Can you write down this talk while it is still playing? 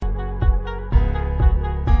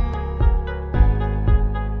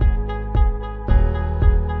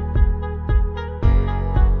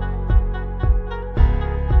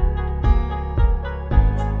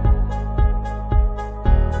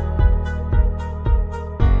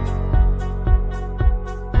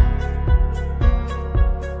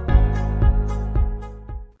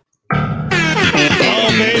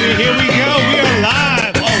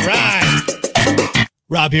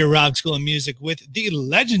Rob here, Rob School of Music, with the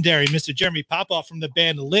legendary Mr. Jeremy Popoff from the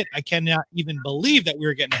band Lit. I cannot even believe that we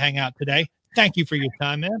were getting to hang out today. Thank you for your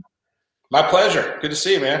time, man. My pleasure. Good to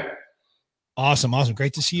see you, man. Awesome.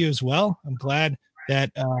 Great to see you as well. I'm glad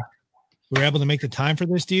that we were able to make the time for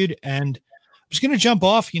this, dude. And I'm just going to jump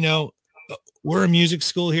off. We're a music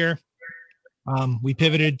school here. We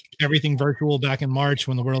pivoted everything virtual back in March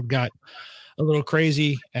when the world got a little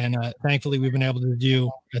crazy. And thankfully, we've been able to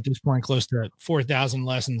do, at this point, close to 4,000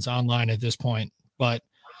 lessons online at this point. But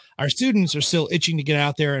our students are still itching to get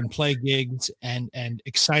out there and play gigs and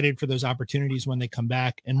excited for those opportunities when they come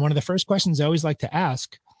back. And one of the first questions I always like to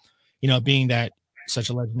ask, being that such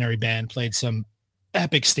a legendary band played some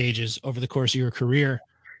epic stages over the course of your career,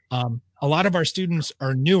 a lot of our students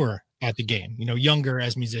are newer at the game, younger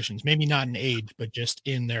as musicians, maybe not in age, but just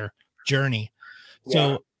in their journey. Yeah.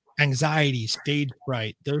 So anxiety, stage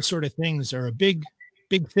fright, those sort of things are a big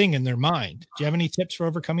thing in their mind. Do you have any tips for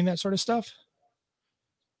overcoming that sort of stuff?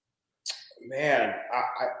 Man,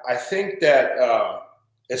 I think that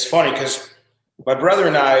it's funny because my brother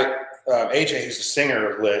and I, AJ, who's the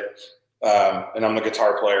singer of Lit, and I'm the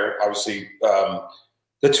guitar player, obviously,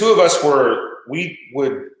 the two of us we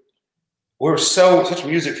were such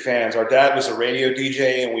music fans. Our dad was a radio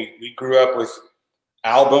DJ, and we grew up with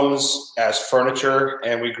albums as furniture,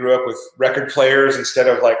 and we grew up with record players instead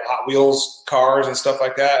of like Hot Wheels cars and stuff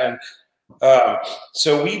like that. And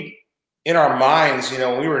so in our minds,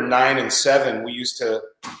 when we were 9 and 7, we used to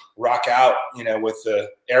rock out, with the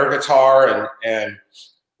air guitar and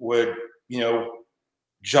would,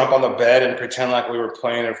 jump on the bed and pretend like we were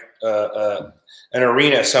playing an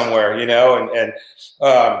arena somewhere, and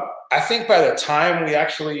I think by the time we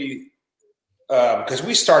actually, because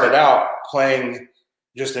we started out playing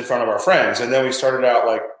just in front of our friends, and then we started out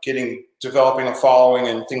like developing a following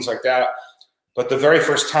and things like that. But the very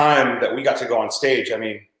first time that we got to go on stage,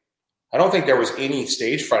 I don't think there was any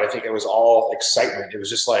stage fright. I think it was all excitement. It was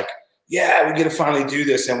just like, yeah, we get to finally do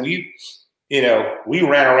this. And we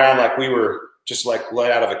ran around like we were just like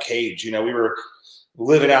let out of a cage. We were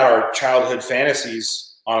living out our childhood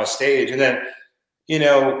fantasies on a stage. And then,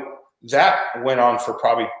 that went on for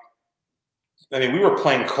probably, we were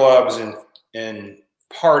playing clubs and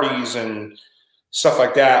parties and stuff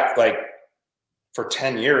like that, like for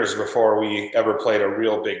 10 years before we ever played a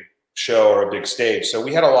real big show or a big stage. So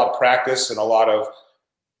we had a lot of practice and a lot of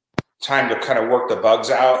time to kind of work the bugs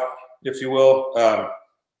out, if you will,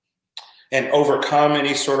 and overcome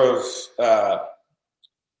any sort of,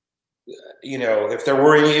 if there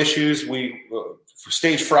were any issues,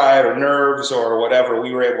 stage fright or nerves or whatever,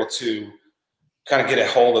 we were able to kind of get a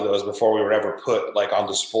hold of those before we were ever put like on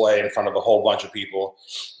display in front of a whole bunch of people.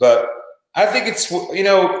 But I think it's,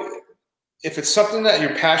 if it's something that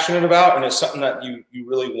you're passionate about and it's something that you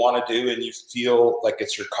really want to do and you feel like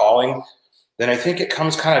it's your calling, then I think it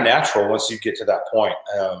comes kind of natural once you get to that point.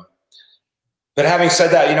 But having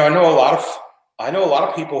said that, I know a lot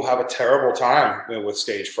of people have a terrible time with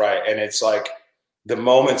stage fright, and it's like the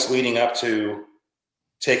moments leading up to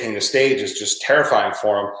taking the stage is just terrifying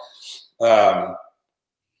for them.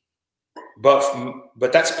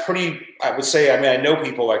 But that's pretty, I would say, I know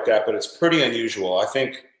people like that, but it's pretty unusual. I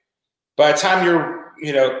think by the time you're,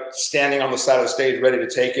 standing on the side of the stage ready to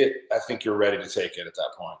take it, I think you're ready to take it at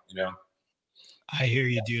that point, I hear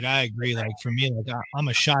you, dude. I agree. Like for me, I'm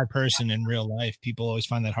a shy person in real life. People always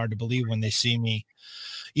find that hard to believe when they see me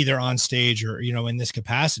either on stage or, in this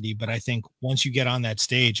capacity. But I think once you get on that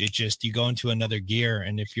stage, you go into another gear.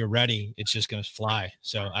 And if you're ready, it's just going to fly.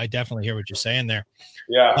 So I definitely hear what you're saying there.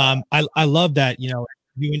 Yeah. I love that, you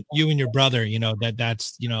and your brother,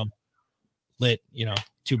 that's, Lit,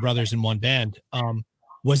 two brothers in one band.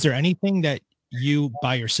 Was there anything that you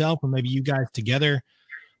by yourself or maybe you guys together,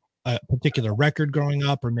 a particular record growing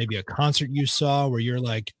up or maybe a concert you saw where you're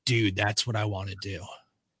like, dude, that's what I want to do?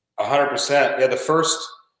 100%. Yeah. The first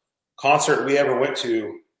concert we ever went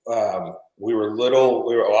to, we were little.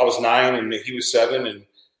 I was 9 and he was 7, and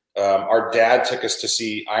our dad took us to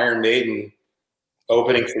see Iron Maiden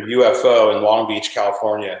opening for UFO in Long Beach,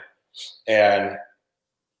 California, and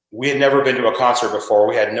we had never been to a concert before.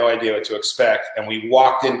 We had no idea what to expect, and we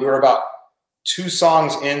walked in. We were about 2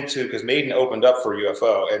 songs into, because Maiden opened up for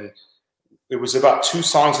UFO, and it was about 2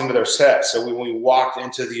 songs into their set. So when we walked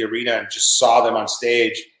into the arena and just saw them on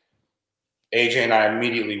stage, AJ and I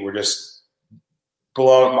immediately were just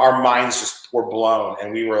blown. Our minds just were blown,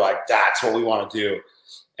 and we were like, that's what we want to do.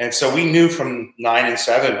 And so we knew from 9 and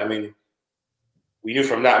 7, we knew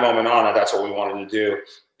from that moment on that that's what we wanted to do.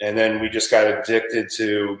 And then we just got addicted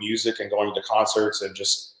to music and going to concerts and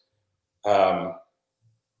just,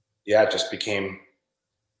 it just became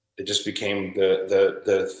it just became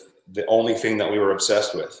the only thing that we were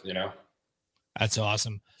obsessed with, you know? That's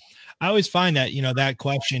awesome. I always find that, that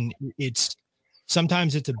question, it's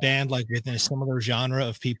sometimes it's a band like within a similar genre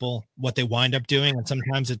of people, what they wind up doing. And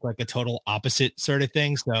sometimes it's like a total opposite sort of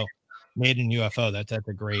thing. So Made in UFO, that's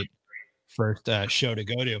a great first show to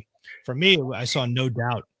go to. For me, I saw No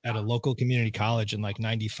Doubt at a local community college in like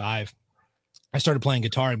 95. I started playing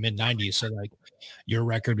guitar in mid 90s. So like your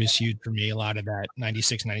record was huge for me. A lot of that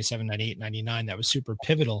 96, 97, 98, 99, that was super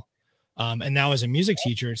pivotal. And now as a music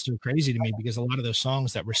teacher, it's so crazy to me because a lot of those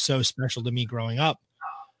songs that were so special to me growing up,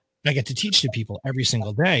 I get to teach to people every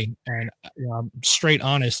single day. And straight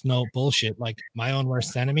honest, no bullshit. Like My Own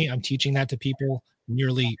Worst Enemy, I'm teaching that to people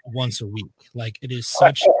nearly once a week. Like it is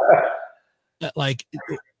such like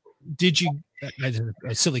did you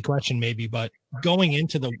a silly question maybe, but going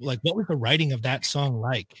into the like what was the writing of that song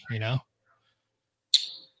like,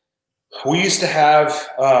 We used to have,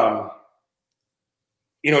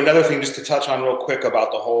 another thing just to touch on real quick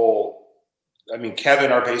about the whole, I mean,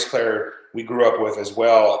 Kevin, our bass player, we grew up with as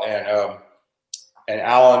well. And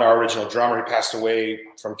Alan, our original drummer, he passed away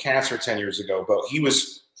from cancer 10 years ago, but we were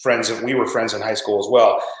friends in high school as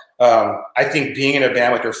well. I think being in a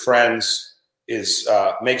band with your friends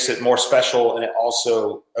makes it more special, and it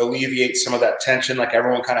also alleviates some of that tension. Like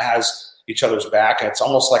everyone kind of has each other's back, and it's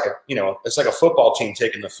almost like it's like a football team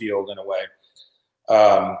taking the field in a way.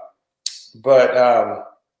 But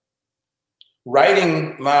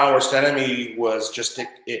writing My Own Worst Enemy was just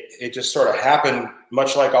it just sort of happened,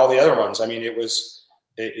 much like all the other ones. I mean,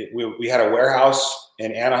 we had a warehouse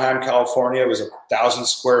in Anaheim, California. It was 1,000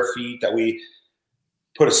 square feet that we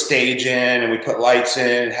put a stage in, and we put lights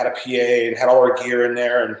in, and had a PA, and had all our gear in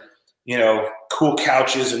there, and cool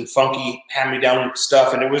couches and funky hand-me-down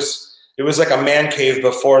stuff. And it was like a man cave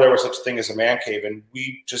before there was such a thing as a man cave. And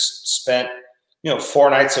we just spent 4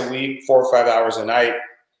 nights a week, 4 or 5 hours a night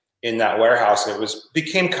in that warehouse. It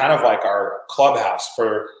became kind of like our clubhouse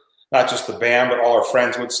for not just the band, but all our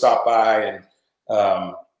friends would stop by,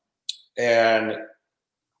 and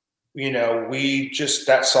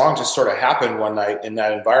that song just sort of happened one night in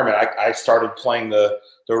that environment. I started playing the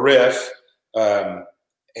riff,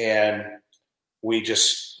 and we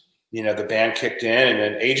just, the band kicked in, and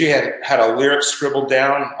then AJ had a lyric scribbled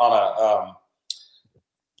down on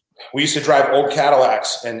we used to drive old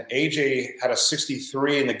Cadillacs, and AJ had a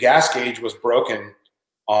 63 and the gas gauge was broken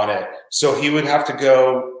on it. So he would have to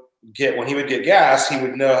go when he would get gas, he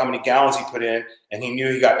would know how many gallons he put in, and he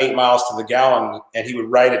knew he got 8 miles to the gallon, and he would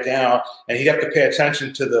write it down, and he'd have to pay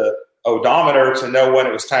attention to the odometer to know when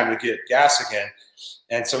it was time to get gas again.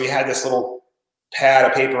 And so he had this little pad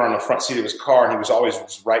of paper on the front seat of his car, and he was always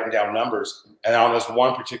just writing down numbers. And on this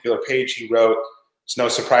one particular page, he wrote, "It's no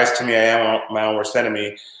surprise to me, I am my own worst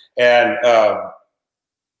enemy." And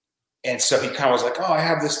so he kind of was like, "Oh, I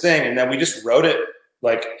have this thing." And then we just wrote it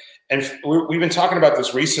and we've been talking about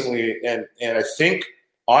this recently. And I think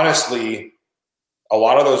honestly, a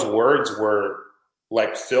lot of those words were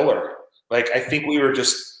like filler. Like, I think we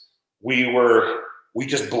just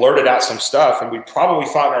blurted out some stuff, and we probably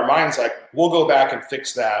thought in our minds, like, we'll go back and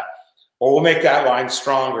fix that, or we'll make that line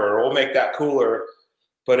stronger, or we'll make that cooler.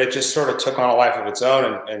 But it just sort of took on a life of its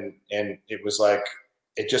own. And it was like,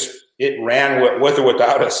 it ran with or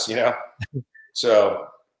without us, So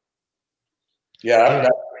yeah,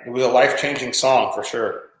 it was a life-changing song for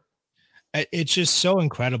sure. It's just so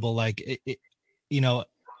incredible. Like,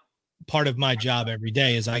 part of my job every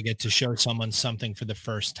day is I get to show someone something for the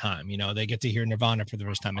first time. They get to hear Nirvana for the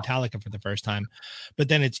first time, Metallica for the first time, but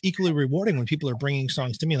then it's equally rewarding when people are bringing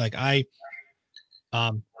songs to me. Like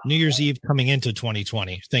New Year's Eve coming into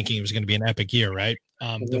 2020, thinking it was going to be an epic year, right?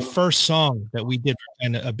 The first song that we did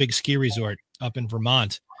in a big ski resort up in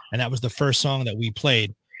Vermont, and that was the first song that we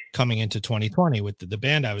played coming into 2020 with the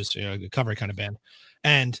band I was a cover kind of band,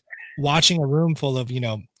 and watching a room full of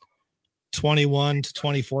 21 to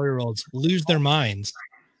 24-year-olds lose their minds.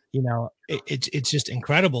 It's just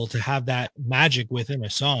incredible to have that magic within a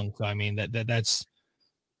song. So I mean that's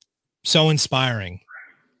so inspiring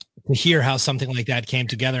to hear how something like that came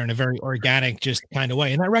together in a very organic, just kind of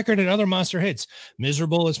way. And that record had other monster hits.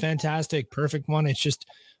 Miserable is fantastic. Perfect One. It's just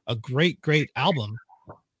a great album.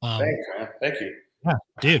 Thanks, man. Thank you. Yeah,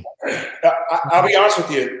 dude. I'll be honest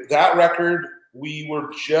with you. That record, we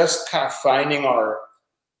were just kind of finding our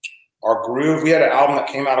groove. We had an album that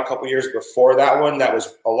came out a couple years before that one that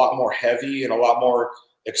was a lot more heavy and a lot more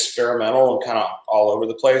experimental and kind of all over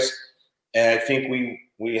the place. And I think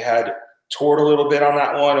we had toured a little bit on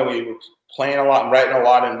that one, and we were playing a lot and writing a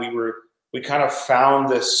lot, and we kind of found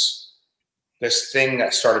this thing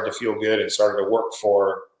that started to feel good and started to work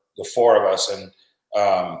for the four of us. And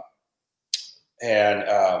Um, and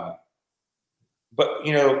but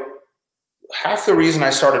half the reason I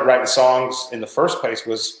started writing songs in the first place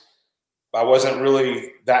was I wasn't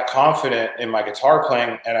really that confident in my guitar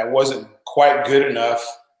playing, and I wasn't quite good enough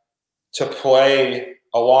to play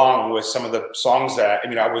along with some of the songs that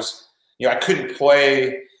I couldn't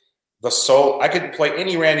play the solo. I couldn't play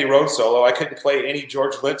any Randy Rhoads solo. I couldn't play any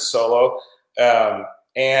George Lynch solo. And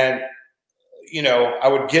I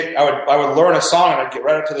would learn a song and I'd get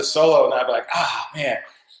right up to the solo and I'd be like, man.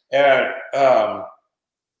 And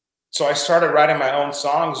so I started writing my own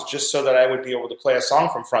songs just so that I would be able to play a song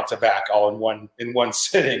from front to back all in one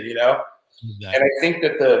sitting, Exactly. And I think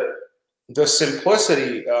that the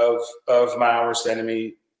simplicity of My Worst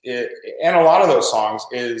Enemy and a lot of those songs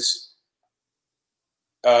is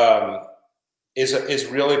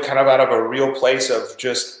really kind of out of a real place of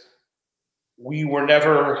just we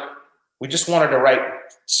just wanted to write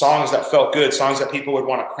songs that felt good, songs that people would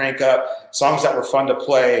want to crank up, songs that were fun to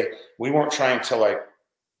play. We weren't trying to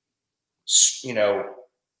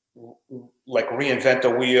reinvent the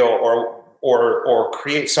wheel or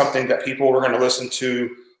create something that people were going to listen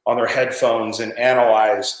to on their headphones and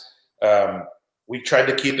analyze. We tried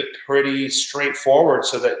to keep it pretty straightforward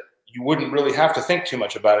so that you wouldn't really have to think too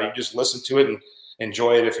much about it. You just listen to it and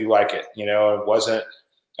enjoy it if you like it. It wasn't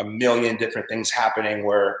a million different things happening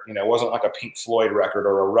where, it wasn't like a Pink Floyd record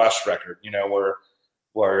or a Rush record,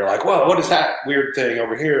 where you're like, whoa, what is that weird thing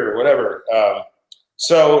over here or whatever.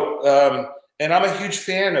 And I'm a huge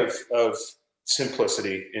fan of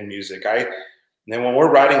simplicity in music. And when we're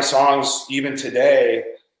writing songs, even today,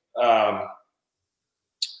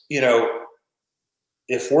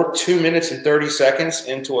 if we're 2 minutes and 30 seconds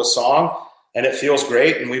into a song and it feels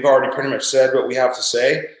great and we've already pretty much said what we have to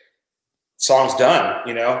say, song's done.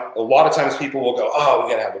 A lot of times people will go, oh,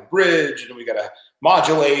 we got to have a bridge and we got to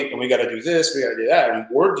modulate and we got to do this, we got to do that. And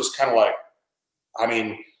we're just kind of like,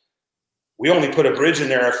 we only put a bridge in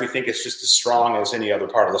there if we think it's just as strong as any other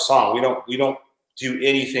part of the song. We don't do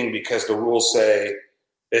anything because the rules say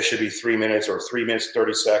it should be 3 minutes or 3 minutes,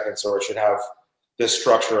 30 seconds, or it should have this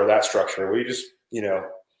structure or that structure. We just, we're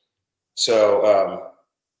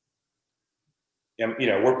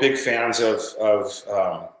big fans of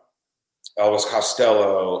Elvis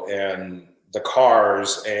Costello and the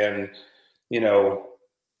Cars and,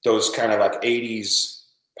 those kind of like 80s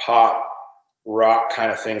pop rock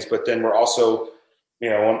kind of things. But then we're also,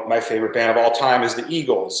 my favorite band of all time is the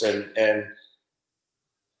Eagles. And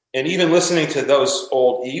even listening to those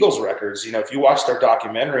old Eagles records, if you watch their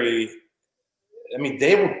documentary,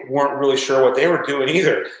 they weren't really sure what they were doing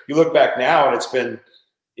either. You look back now and it's been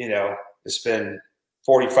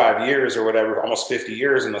 45 years or whatever, almost 50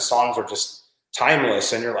 years, and the songs are just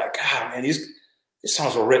timeless. And you're like, God, man, these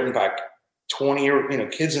songs were written by 20 or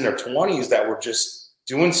kids in their 20s that were just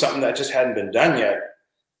doing something that just hadn't been done yet.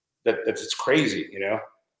 That's crazy,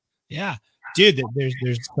 Yeah, dude,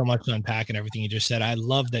 there's so much to unpack and everything you just said. I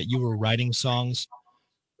love that you were writing songs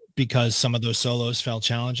because some of those solos felt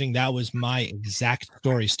challenging. That was my exact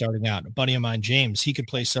story starting out. A buddy of mine, James, he could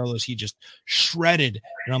play solos. He just shredded.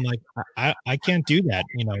 And I'm like, I can't do that,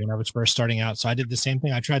 when I was first starting out. So I did the same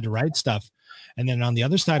thing. I tried to write stuff. And then on the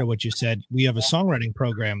other side of what you said, we have a songwriting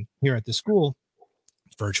program here at the school.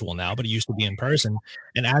 It's virtual now, but it used to be in person.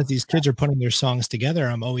 And as these kids are putting their songs together,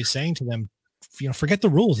 I'm always saying to them, forget the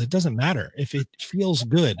rules. It doesn't matter if it feels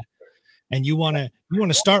good. And you want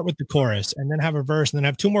to start with the chorus and then have a verse and then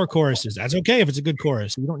have two more choruses. That's okay if it's a good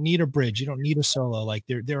chorus. You don't need a bridge. You don't need a solo. Like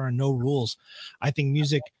there are no rules. I think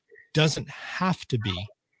music doesn't have to be.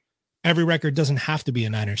 Every record doesn't have to be a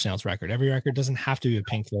Nine Inch Nails record. Every record doesn't have to be a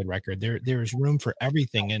Pink Floyd record. There is room for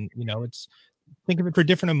everything. And it's think of it for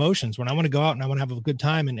different emotions. When I want to go out and I want to have a good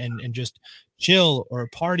time and just chill or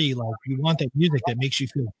party, like you want that music that makes you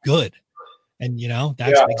feel good. And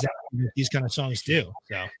that's exactly what these kind of songs do.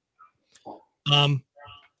 So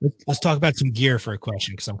let's talk about some gear for a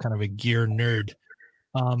question because I'm kind of a gear nerd.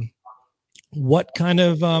 What kind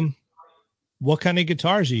of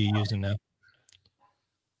guitars are you using now?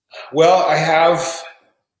 Well, I have.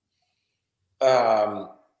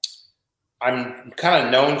 I'm kind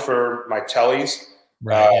of known for my tellies,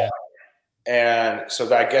 Right? Yeah. and so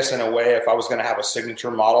that I guess in a way, if I was going to have a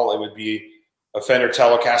signature model, it would be a Fender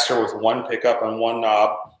Telecaster with one pickup and one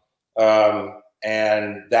knob.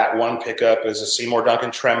 And that one pickup is a Seymour Duncan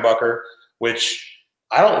Trembucker, which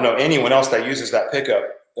I don't know anyone else that uses that pickup.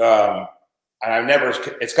 And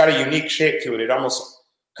it's got a unique shape to it. It almost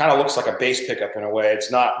kind of looks like a bass pickup in a way. It's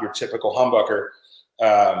not your typical humbucker.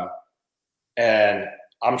 And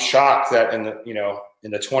I'm shocked that in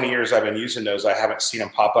the 20 years I've been using those, I haven't seen them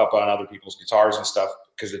pop up on other people's guitars and stuff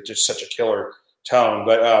because it's just such a killer tone.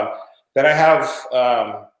 But then I have,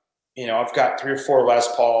 I've got 3 or 4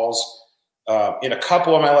 Les Pauls. In a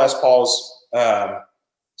couple of my Les Pauls,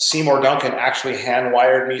 Seymour Duncan actually hand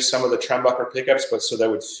wired me some of the Trembucker pickups, but so they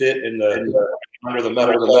would fit in the under the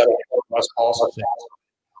metal Les Pauls.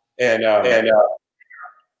 And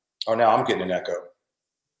oh, now I'm getting an echo.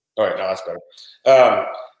 All right, no, that's better.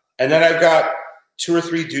 And then I've got 2 or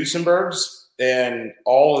 3 Duesenbergs, and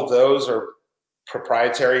all of those are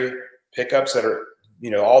proprietary pickups that are,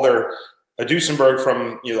 a Duesenberg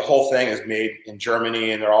from, the whole thing is made in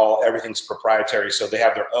Germany, and everything's proprietary. So they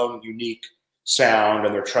have their own unique sound,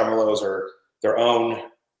 and their tremolos are their own,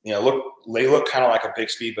 they look kind of like a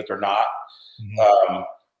Bixby, but they're not. Mm-hmm.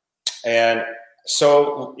 And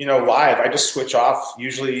so, live, I just switch off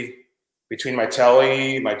usually between my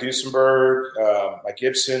Telly, my Duesenberg, my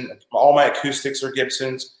Gibson. All my acoustics are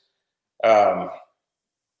Gibsons. But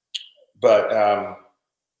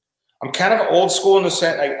I'm kind of old school in the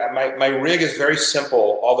sense, my rig is very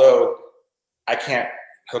simple, although I can't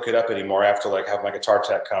hook it up anymore. I have to have my guitar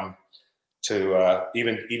tech come to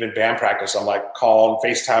even band practice. I'm calling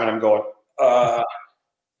FaceTime, and I'm going,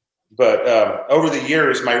 But over the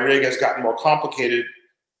years, my rig has gotten more complicated.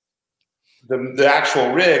 The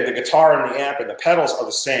actual rig, the guitar and the amp and the pedals are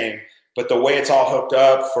the same, but the way it's all hooked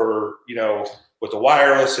up for, with the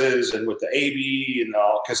wirelesses and with the AB and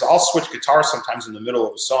all, because I'll switch guitars sometimes in the middle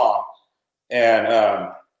of a song, and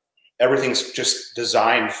everything's just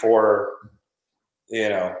designed for,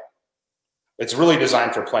 it's really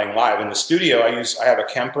designed for playing live. In the studio, I have a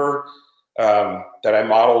Kemper that I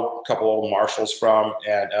modeled a couple old Marshalls from,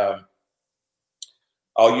 and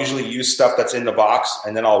I'll usually use stuff that's in the box,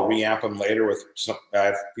 and then I'll reamp them later with some,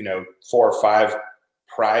 4 or 5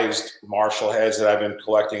 prized Marshall heads that I've been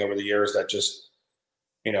collecting over the years that just,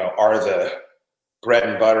 are the bread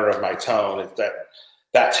and butter of my tone.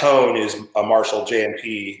 That tone is a Marshall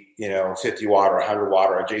J&P, 50 watt or 100 watt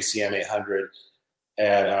or a JCM 800,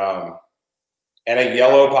 and a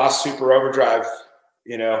yellow Boss Super Overdrive,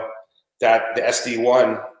 that the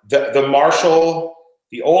SD1, the Marshall.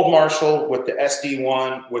 The old Marshall with the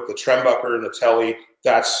SD1, with the Trembucker and the Telly,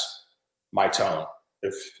 that's my tone.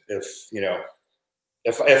 If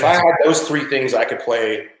I had those 3 things, I could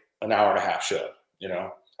play an hour and a half show.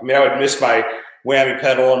 I would miss my whammy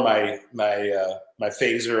pedal and my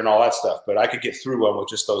phaser and all that stuff, but I could get through one with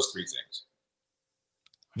just those 3 things.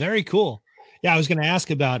 Very cool. Yeah, I was going to ask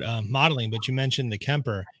about modeling, but you mentioned the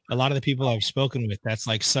Kemper. A lot of the people I've spoken with, that's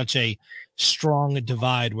such a strong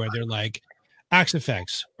divide where they're Axe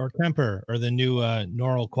Effects or Kemper or the new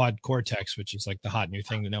Neural Quad Cortex, which is the hot new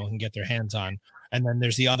thing that no one can get their hands on. And then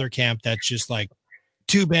there's the other camp that's just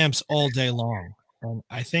tube amps all day long. And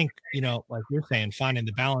I think, like you're saying, finding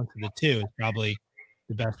the balance of the two is probably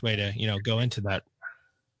the best way to, go into that.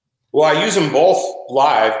 Well, I use them both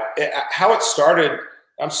live. How it started,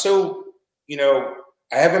 I'm so, I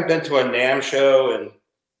haven't been to a NAMM show in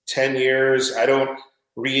 10 years. I don't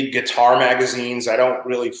read guitar magazines. I don't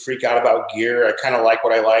really freak out about gear. I kind of like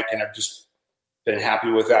what I like, and I've just been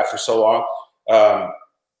happy with that for so long.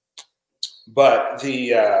 But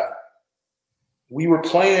we were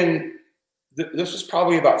playing. This was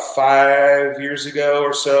probably about 5 years ago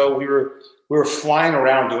or so. We were flying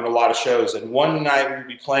around doing a lot of shows, and one night we'd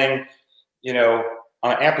be playing,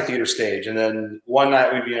 on an amphitheater stage, and then one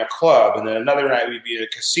night we'd be in a club, and then another night we'd be at a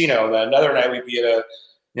casino, and then another night we'd be at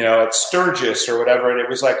at Sturgis or whatever. And it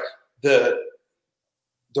was the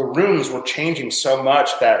rooms were changing so much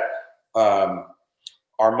that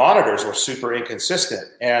our monitors were super inconsistent.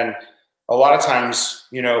 And a lot of times,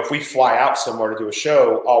 if we fly out somewhere to do a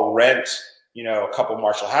show, I'll rent, a couple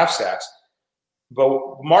Marshall half stacks.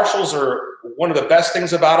 But Marshalls are, one of the best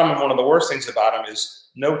things about them and one of the worst things about them is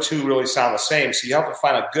no 2 really sound the same. So you have to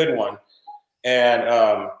find a good one.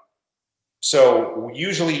 And so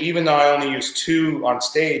usually, even though I only use 2 on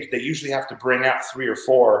stage, they usually have to bring out 3 or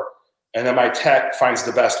 4. And then my tech finds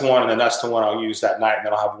the best one, and then that's the one I'll use that night, and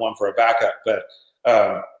then I'll have one for a backup. But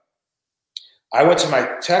I went to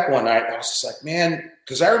my tech one night, and I was just man,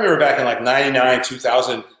 because I remember back in 99,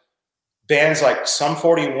 2000, bands like Sum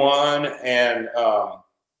 41, and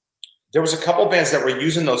there was a couple bands that were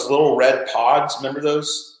using those little red pods. Remember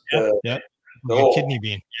those? Yeah. The kidney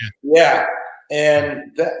bean. Yeah.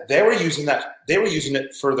 And they were using that. They were using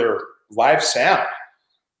it for their live sound.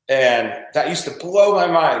 And that used to blow my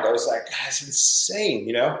mind. I was like, God, that's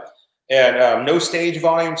insane, And no stage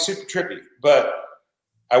volume, super trippy. But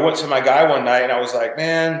I went to my guy one night, and I was like,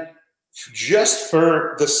 man, just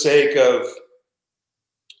for the sake of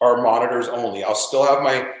our monitors only, I'll still have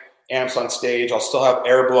my amps on stage. I'll still have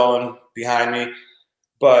air blowing behind me.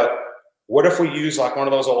 But what if we use like one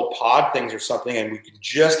of those old pod things or something, and we could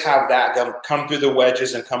just have that come through the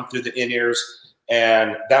wedges and come through the in-ears,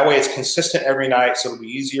 and that way it's consistent every night, so it'll be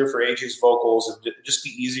easier for AJ's vocals and just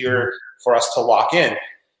be easier for us to lock in.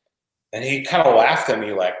 And he kind of laughed at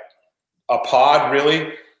me like, a pod,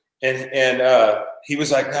 really? And he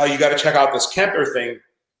was like, no, you got to check out this Kemper thing.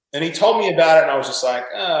 And he told me about it, and I was just like,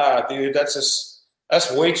 dude,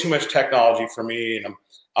 that's way too much technology for me. And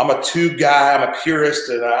I'm a tube guy, I'm a purist,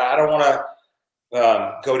 and I don't want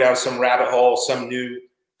to go down some rabbit hole, some new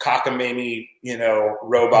cockamamie,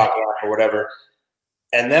 robot or whatever.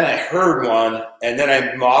 And then I heard one, and then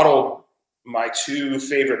I modeled my two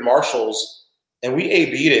favorite Marshalls, and we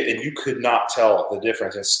A/B'd it, and you could not tell the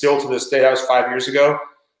difference. And still to this day, that was 5 years ago,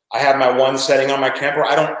 I have my one setting on my Kemper.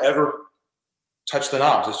 I don't ever touch the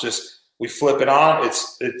knobs. It's just we flip it on.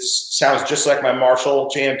 It sounds just like my Marshall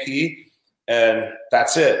JMP, and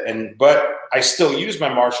that's it. But I still use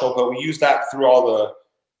my Marshall, but we use that through all the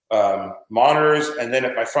monitors. And then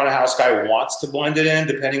if my front of house guy wants to blend it in,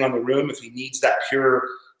 depending on the room, if he needs that pure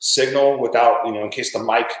signal without, in case the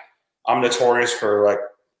mic, I'm notorious for like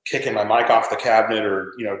kicking my mic off the cabinet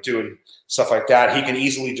or, doing stuff like that. He can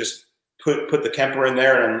easily just put the Kemper in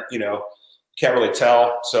there and, can't really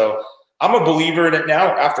tell. So I'm a believer in it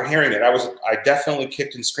now. After hearing it, I definitely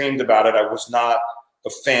kicked and screamed about it. I was not a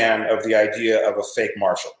fan of the idea of a fake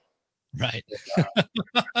Marshall. Right.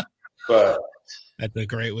 But that's a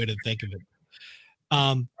great way to think of it.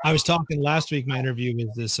 I was talking last week, my interview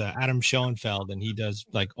with this Adam Schoenfeld, and he does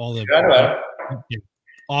like all the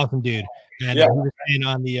awesome dude. And he was saying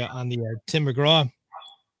on the Tim McGraw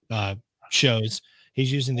shows,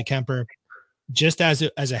 he's using the Kemper just as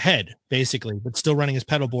a head, basically, but still running his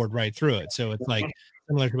pedal board right through it. So it's like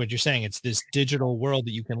similar to what you're saying. It's this digital world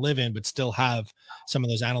that you can live in, but still have some of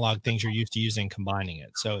those analog things you're used to using, combining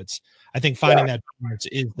it. So I think finding that balance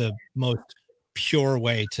is the most pure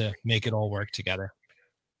way to make it all work together.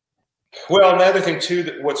 Well, another thing too,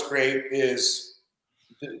 that what's great is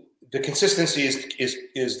the consistency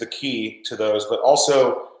is the key to those, but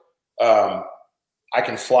also I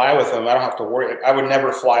can fly with them. I don't have to worry. I would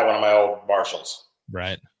never fly one of my old Marshalls.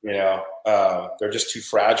 Right. They're just too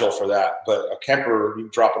fragile for that. But a Kemper, you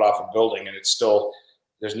drop it off a building and it's still,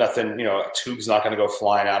 there's nothing, a tube's not going to go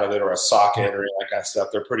flying out of it or a socket or that kind of stuff.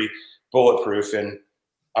 They're pretty bulletproof. And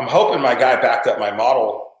I'm hoping my guy backed up my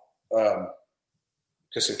model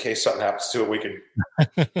just in case something happens to it. We can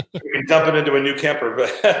dump it into a new Kemper. But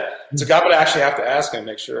it's a guy, but I actually have to ask him and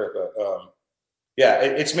make sure. But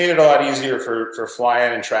it's made it a lot easier for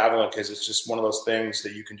flying and traveling because it's just one of those things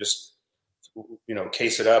that you can just,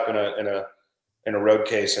 case it up in a road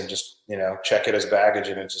case and just, check it as baggage,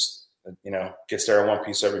 and it just, gets there in one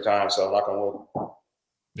piece every time. So knock on wood.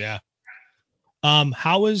 Yeah.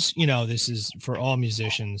 How was, this is for all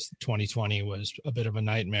musicians, 2020 was a bit of a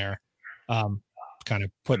nightmare, kind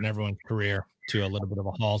of putting everyone's career to a little bit of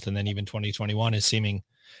a halt. And then even 2021 is seeming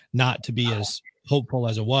not to be as hopeful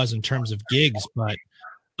as it was in terms of gigs, but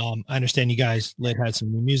I understand you guys had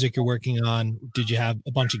some new music you're working on. Did you have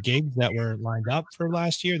a bunch of gigs that were lined up for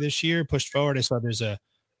this year, pushed forward? I saw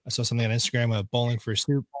something on Instagram, a Bowling for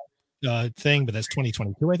Soup thing, but that's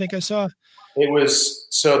 2022. I think I saw. It was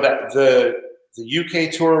so that the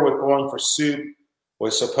UK tour with Bowling for Soup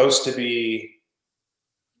was supposed to be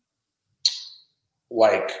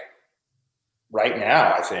like right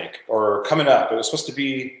now, I think, or coming up. It was supposed to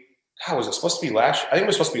be. How was it supposed to be last? I think it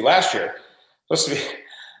was supposed to be last year. Supposed to be.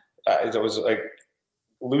 It was like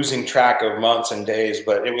losing track of months and days,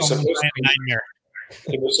 but it was supposed to be. Nightmare.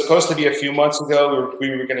 It was supposed to be a few months ago. We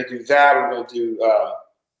were going to do that. We were going to do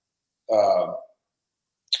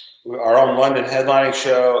our own London headlining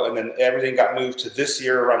show, and then everything got moved to this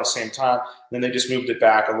year around the same time. And then they just moved it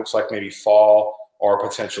back. It looks like maybe fall or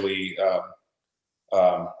potentially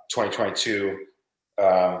 2022.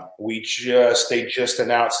 They just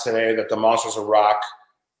announced today that the Monsters of Rock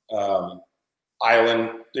island,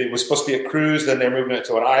 it was supposed to be a cruise, then they're moving it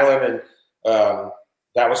to an island, and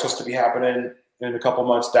that was supposed to be happening in a couple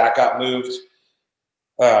months. That got moved.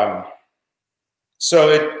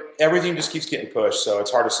 So everything just keeps getting pushed, so it's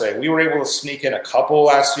hard to say. We were able to sneak in a couple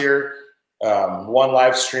last year, one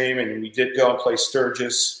live stream, and we did go and play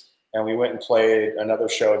Sturgis, and we went and played another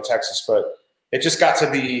show in Texas, but it just got to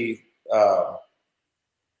be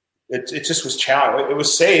it just was challenging. It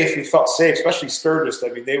was safe. We felt safe, especially Sturgis. I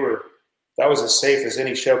mean, that was as safe as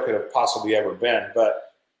any show could have possibly ever been.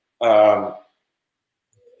 But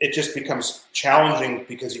it just becomes challenging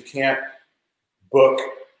because you can't book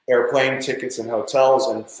airplane tickets and hotels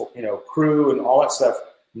and crew and all that stuff,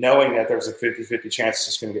 knowing that there's a 50-50 chance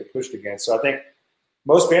it's going to get pushed again. So I think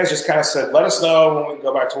most bands just kind of said, let us know when we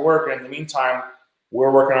go back to work. And in the meantime,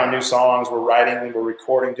 we're working on new songs, we're writing, we're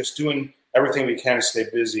recording, just doing everything we can to stay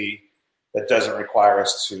busy. That doesn't require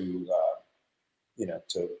us to,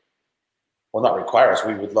 well, not require us.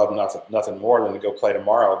 We would love nothing more than to go play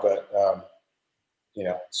tomorrow. But as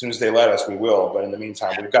soon as they let us, we will. But in the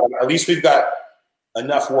meantime, we've got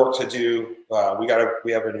enough work to do. We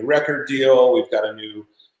have a new record deal. We've got a new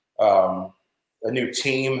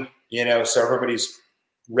team. So everybody's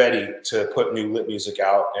ready to put new lit music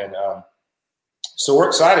out, and so we're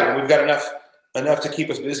excited. And we've got enough to keep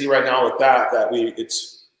us busy right now with that.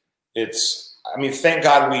 I mean, thank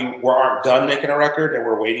God we aren't done making a record and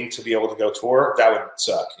we're waiting to be able to go tour. That would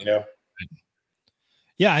suck,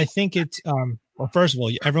 Yeah, I think it's well, first of all,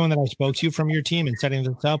 everyone that I spoke to from your team and setting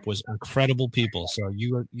this up was incredible people. So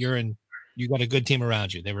you got a good team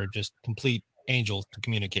around you. They were just complete angels to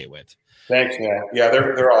communicate with. Thanks, man. Yeah,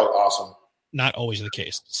 they're all awesome. Not always the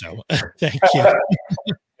case. So thank you.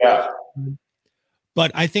 Yeah.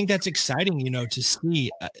 But I think that's exciting, to see.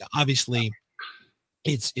 Obviously,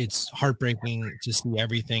 it's heartbreaking to see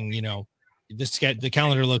everything. The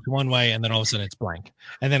calendar looks one way, and then all of a sudden it's blank,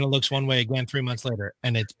 and then it looks one way again 3 months later,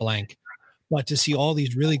 and it's blank. But to see all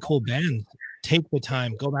these really cool bands take the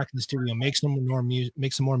time, go back to the studio, make some more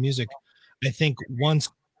music. I think once,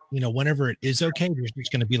 whenever it is okay, there's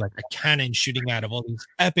just going to be like a cannon shooting out of all these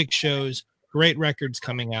epic shows, great records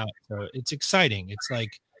coming out. So it's exciting. It's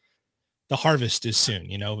like the harvest is soon,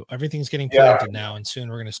 everything's getting planted now, and soon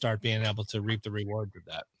we're going to start being able to reap the rewards of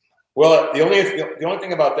that. Well, the only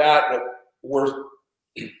thing about that we're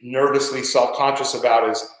nervously self-conscious about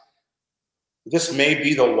is this may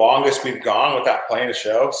be the longest we've gone without playing a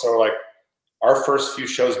show. So like our first few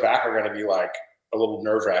shows back are going to be like a little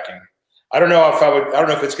nerve-wracking. I don't know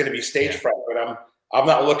if it's going to be stage fright, but I'm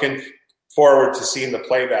not looking forward to seeing the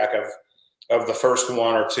playback of the first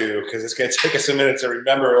one or two, because it's going to take us a minute to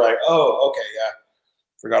remember, like, oh, okay, yeah,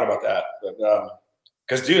 forgot about that. But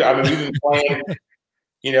because, dude, I mean, we've been playing,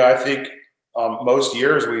 I think most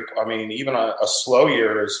years even a slow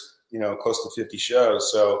year is, close to 50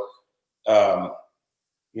 shows. So,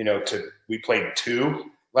 we played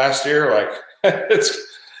 2 last year. Like it's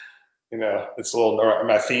a little,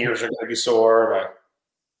 my fingers are going to be sore.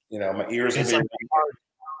 My ears will be like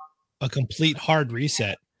a complete hard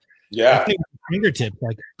reset. Yeah. Fingertips.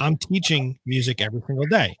 Like I'm teaching music every single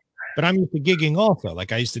day, but I'm used to gigging also.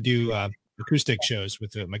 Like I used to do acoustic shows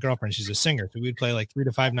with my girlfriend. She's a singer. So we'd play like 3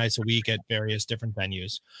 to 5 nights a week at various different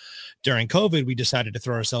venues. During COVID, we decided to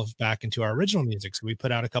throw ourselves back into our original music. So we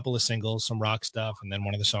put out a couple of singles, some rock stuff, and then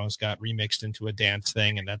one of the songs got remixed into a dance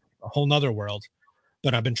thing, and that's a whole nother world.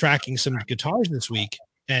 But I've been tracking some guitars this week,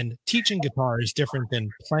 and teaching guitar is different than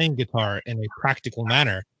playing guitar in a practical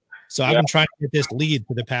manner. So I've been trying to get this lead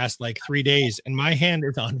for the past like 3 days, and my hand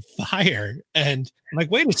is on fire. And I'm like,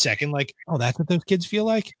 wait a second, like, oh, that's what those kids feel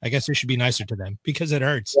like? I guess we should be nicer to them because it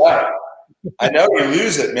hurts. Yeah. I know you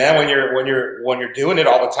lose it, man. When you're doing it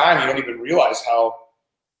all the time, you don't even realize how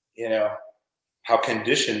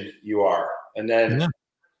conditioned you are. And then,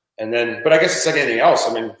 but I guess it's like anything else.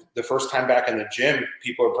 I mean, the first time back in the gym,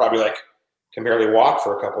 people are probably like can barely walk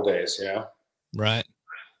for a couple of days, Right.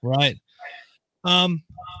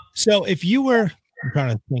 So if you were, I'm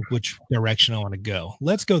trying to think which direction I want to go.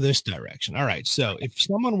 Let's go this direction. All right. So if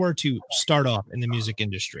someone were to start off in the music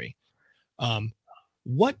industry,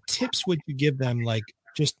 what tips would you give them? Like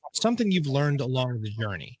just something you've learned along the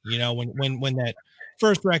journey, when that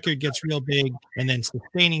first record gets real big, and then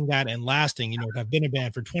sustaining that and lasting, I've been a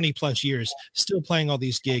band for 20 plus years, still playing all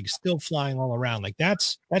these gigs, still flying all around. Like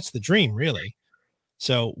that's the dream, really.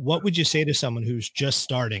 So what would you say to someone who's just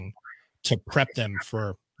starting to prep them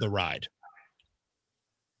for the ride?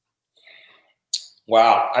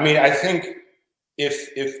 Wow. I mean, I think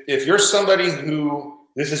if you're somebody who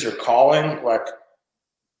this is your calling, like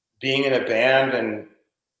being in a band and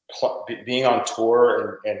being on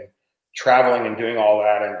tour and traveling and doing all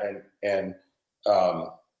that, and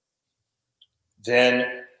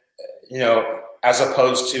then as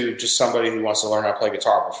opposed to just somebody who wants to learn how to play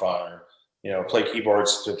guitar for fun, or play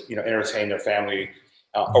keyboards to entertain their family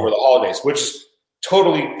over the holidays, which is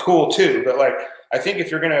totally cool too. But like, I think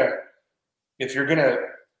if you're gonna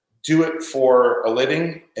do it for a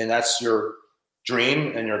living and that's your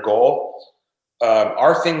dream and your goal,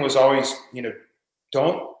 our thing was always,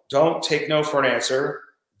 don't take no for an answer.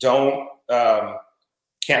 Can't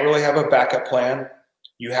really have a backup plan.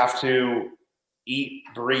 You have to eat,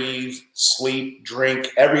 breathe, sleep, drink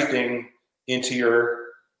everything into your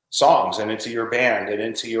songs and into your band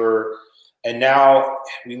and now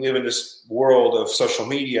we live in this world of social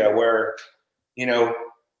media where,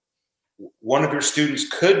 one of your students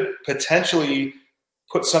could potentially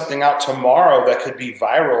put something out tomorrow that could be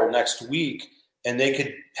viral next week, and they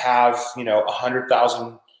could have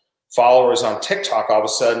 100,000 followers on TikTok all of a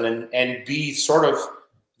sudden, and be sort of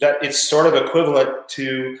that it's sort of equivalent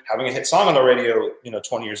to having a hit song on the radio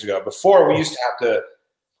 20 years ago. Before, we used to have to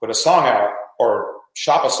put a song out or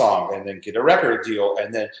shop a song and then get a record deal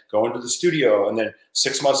and then go into the studio, and then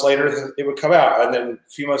 6 months later it would come out, and then a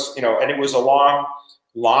few months, and it was a long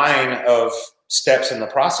line of steps in the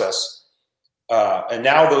process. And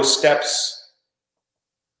now those steps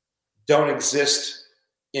don't exist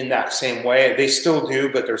in that same way. They still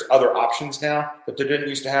do, but there's other options now that they didn't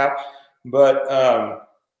used to have.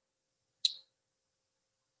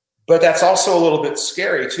 But that's also a little bit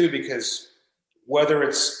scary too, because whether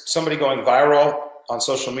it's somebody going viral on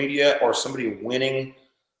social media or somebody winning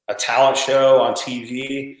a talent show on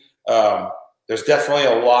TV, there's definitely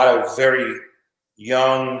a lot of very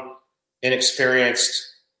young, inexperienced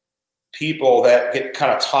people that get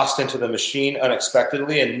kind of tossed into the machine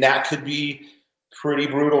unexpectedly, and that could be pretty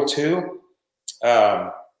brutal too.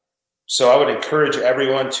 So I would encourage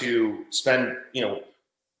everyone to spend,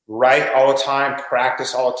 write all the time,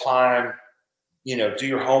 practice all the time, do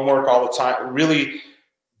your homework all the time. Really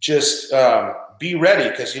just be ready,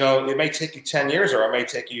 because, it may take you 10 years or it may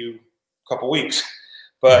take you a couple weeks,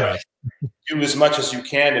 but Right. do as much as you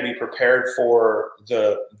can to be prepared for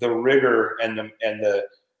the rigor and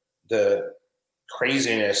the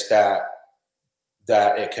craziness that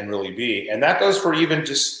it can really be. And that goes for even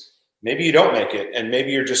just maybe you don't make it and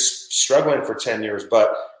maybe you're just struggling for 10 years,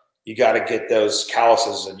 but you got to get those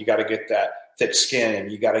calluses and you got to get that thick skin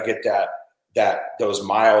and you got to get those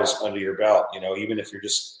miles under your belt, even if you're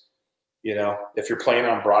just, if you're playing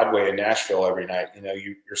on Broadway in Nashville every night,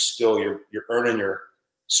 you're earning your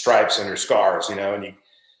stripes and your scars, and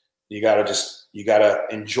you got to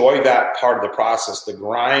enjoy that part of the process, the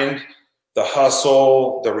grind, the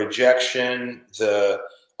hustle, the rejection,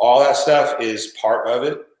 all that stuff is part of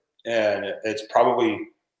it. And it's probably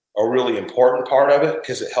a really important part of it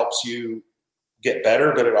because it helps you get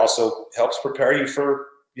better, but it also helps prepare you for,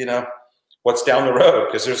 what's down the road.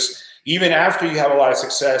 Because there's, even after you have a lot of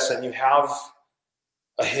success and you have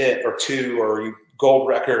a hit or two, or you gold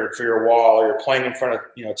record for your wall, or you're playing in front of,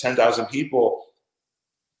 10,000 people,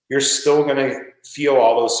 you're still going to feel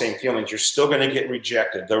all those same feelings. You're still going to get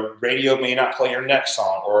rejected. The radio may not play your next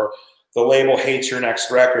song, or the label hates your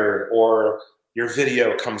next record, or your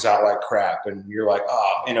video comes out like crap. And you're like,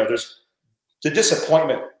 there's the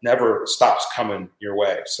disappointment never stops coming your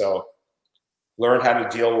way. So learn how to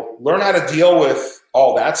deal with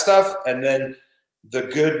all that stuff. And then the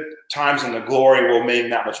good times and the glory will mean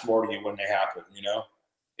that much more to you when they happen,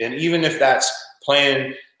 And even if that's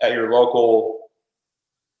playing at your local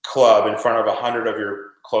club in front of 100 of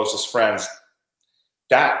your closest friends,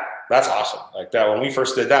 that's awesome. Like that, when we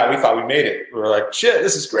first did that, we thought we made it. We were like, shit,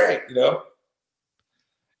 this is great,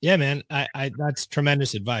 Yeah, man. I that's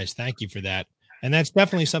tremendous advice. Thank you for that. And that's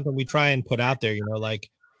definitely something we try and put out there, like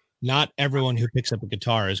not everyone who picks up a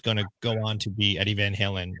guitar is going to go on to be Eddie Van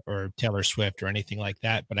Halen or Taylor Swift or anything like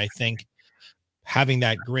that. But I think having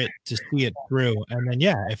that grit to see it through. And then,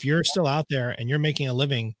 yeah, if you're still out there and you're making a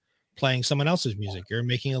living playing someone else's music, you're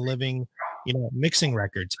making a living, mixing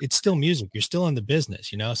records, it's still music. You're still in the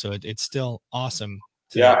business, so it's still awesome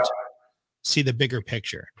Yeah. to see the bigger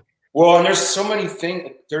picture. Well, and there's so many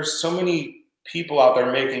people out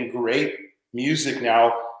there making great music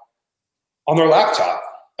now on their laptop.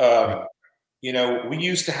 Right. We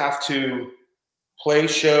used to have to play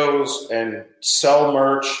shows and sell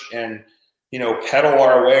merch and, peddle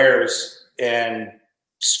our wares and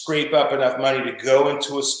scrape up enough money to go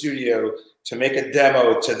into a studio to make a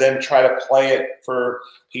demo, to then try to play it for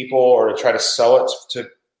people or to try to sell it to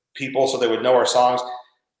people so they would know our songs.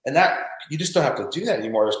 And that, you just don't have to do that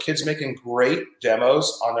anymore. There's kids making great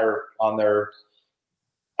demos on their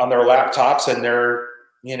laptops, and they're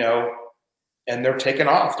taking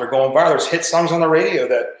off. They're going viral. There's hit songs on the radio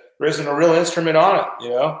that there isn't a real instrument on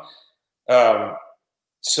it,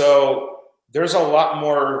 So there's a lot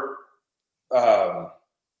more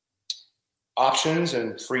options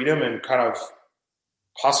and freedom and kind of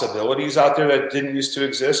possibilities out there that didn't used to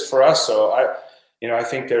exist for us. So I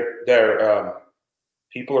think they're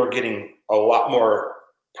people are getting a lot more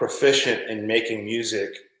proficient in making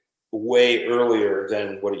music way earlier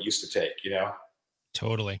than what it used to take,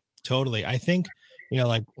 Totally. I think,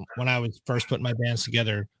 like when I was first putting my bands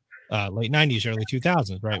together, late 90s, early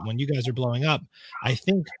 2000s, right? When you guys are blowing up, I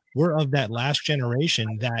think we're of that last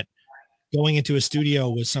generation that going into a studio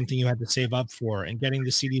was something you had to save up for, and getting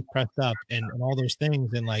the CDs pressed up and all those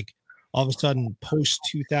things. And like, all of a sudden post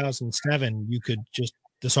 2007,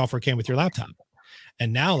 the software came with your laptop.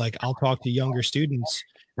 And now, like, I'll talk to younger students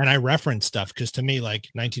and I reference stuff because to me, like,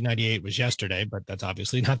 1998 was yesterday, but that's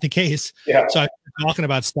obviously not the case. Yeah. So I'm talking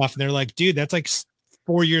about stuff and they're like, dude, that's like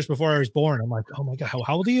 4 years before I was born. I'm like, oh my God,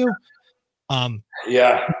 how old are you?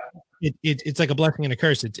 Yeah. It's like a blessing and a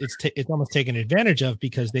curse. It's almost taken advantage of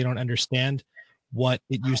because they don't understand what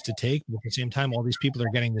it used to take. But at the same time, all these people are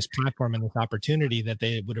getting this platform and this opportunity that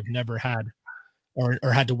they would have never had or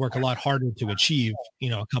had to work a lot harder to achieve,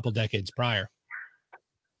 a couple decades prior.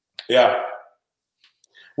 Yeah.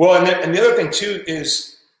 Well, and the other thing too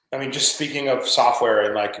is, I mean, just speaking of software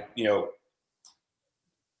and like,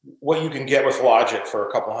 what you can get with Logic for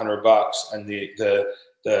a couple $100 and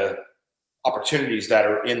the opportunities that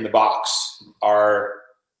are in the box are,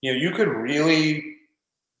 you could really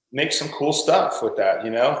make some cool stuff with that,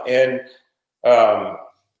 and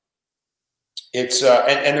it's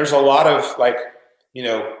and there's a lot of like,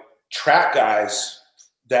 track guys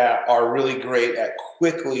that are really great at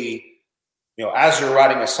quickly, as you're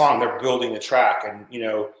writing a song, they're building a track, and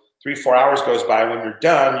 3-4 hours goes by. When you're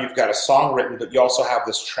done, you've got a song written, but you also have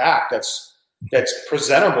this track that's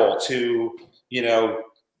presentable to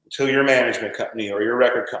to your management company or your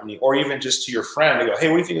record company, or even just to your friend to go, hey,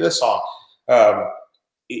 what do you think of this song?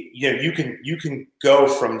 You can go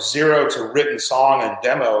from zero to written song and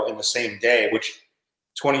demo in the same day, which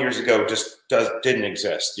 20 years ago just didn't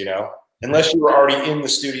exist, unless you were already in the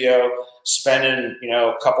studio spending,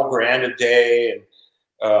 a couple grand a day and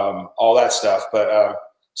all that stuff. But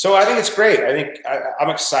so I think it's great. I think I'm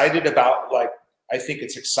excited about, like, I think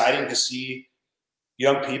it's exciting to see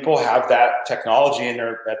young people have that technology at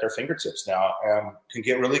their fingertips now, and can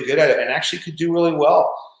get really good at it and actually could do really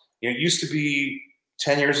well. It used to be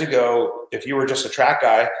 10 years ago, if you were just a track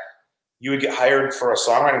guy, you would get hired for a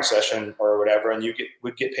songwriting session or whatever, and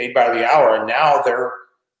would get paid by the hour. And now they're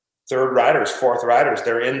third writers, fourth writers.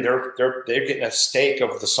 They're getting a stake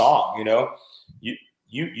of the song.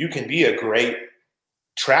 You can be a great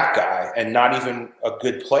track guy and not even a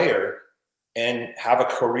good player, and have a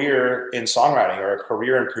career in songwriting or a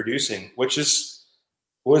career in producing, which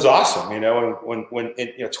was awesome. When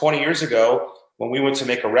 20 years ago, when we went to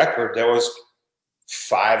make a record, there was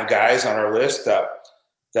 5 guys on our list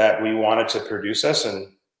that we wanted to produce us,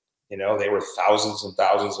 and they were thousands and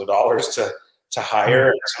thousands of dollars to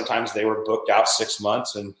hire. And sometimes they were booked out 6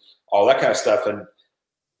 months and all that kind of stuff, and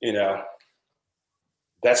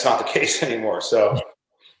that's not the case anymore. So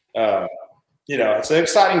it's an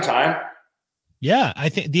exciting time. Yeah, I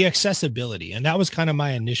think the accessibility, and that was kind of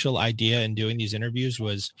my initial idea in doing these interviews,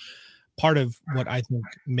 was part of what I think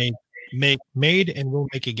made and will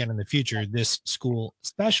make again in the future this school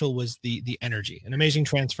special, was the energy, an amazing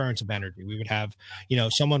transference of energy. We would have,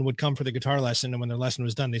 someone would come for the guitar lesson, and when their lesson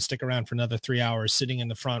was done, they'd stick around for another 3 hours, sitting in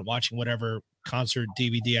the front watching whatever concert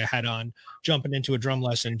DVD I had on, jumping into a drum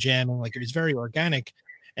lesson, jamming. Like, it was very organic,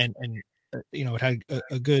 and it had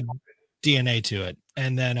a good DNA to it.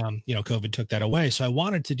 And then, COVID took that away. So I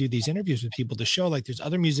wanted to do these interviews with people to show, like, there's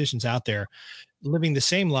other musicians out there living the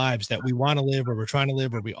same lives that we want to live, or we're trying to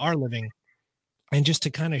live, or we are living. And just to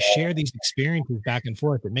kind of share these experiences back and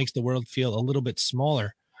forth, it makes the world feel a little bit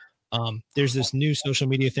smaller. There's this new social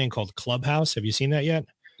media thing called Clubhouse. Have you seen that yet?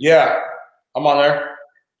 Yeah, I'm on there.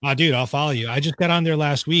 Oh, dude, I'll follow you. I just got on there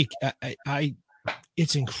last week.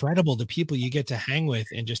 It's incredible the people you get to hang with,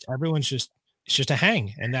 and just everyone's it's just a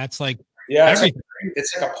hang. And that's like, yeah, it's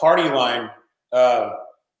like a party line.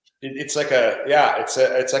 It's like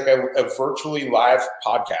it's like a virtually live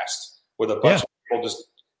podcast with a bunch of people just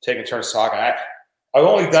taking turns talking. I've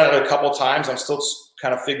only done it a couple times. I'm still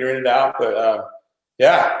kind of figuring it out, but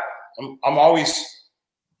I'm always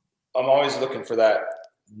looking for that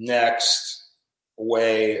next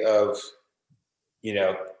way of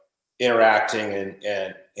interacting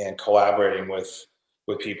and collaborating with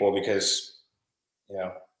people, because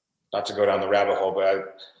not to go down the rabbit hole,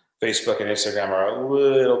 but Facebook and Instagram are a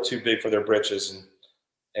little too big for their britches,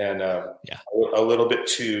 and a little bit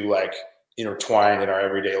too, like, intertwined in our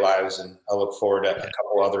everyday lives. And I look forward to a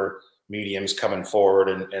couple other mediums coming forward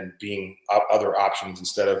and being other options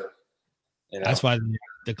instead of, That's why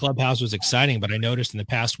the Clubhouse was exciting. But I noticed in the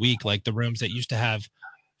past week, like, the rooms that used to have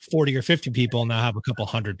 40 or 50 people now have a couple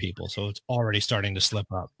hundred people. So it's already starting to slip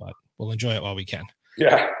up, but we'll enjoy it while we can.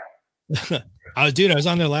 Yeah. I was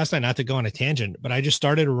on there last night, not to go on a tangent, but I just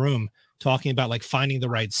started a room talking about, like, finding the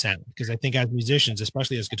right sound. Because I think as musicians,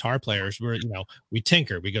 especially as guitar players, we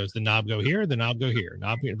tinker. We go, the knob go here, the knob go here,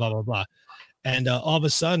 knob here, blah, blah, blah. And all of a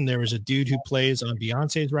sudden, there was a dude who plays on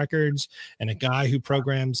Beyonce's records, and a guy who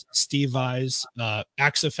programs Steve Vai's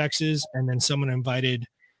Axe Effects, and then someone invited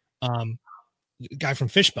guy from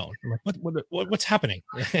Fishbone. I'm like, what's happening?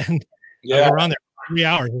 And Yeah. we're on there 3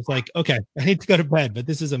 hours. It's like, okay, I need to go to bed, but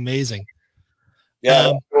this is amazing.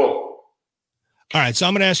 Yeah. Cool. All right, so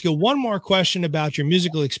I'm going to ask you one more question about your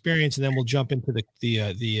musical experience, and then we'll jump into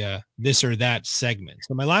the this or that segment.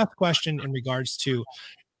 So my last question in regards to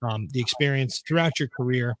the experience throughout your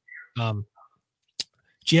career, do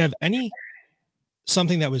you have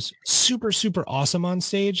something that was super, super awesome on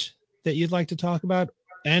stage that you'd like to talk about,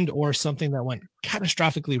 and or something that went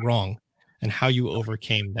catastrophically wrong and how you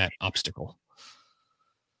overcame that obstacle?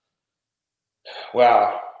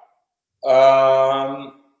 Wow.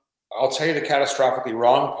 I'll tell you the catastrophically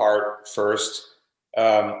wrong part first.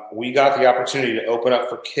 We got the opportunity to open up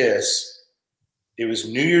for Kiss. It was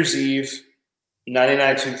New Year's Eve,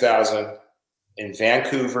 99-2000 in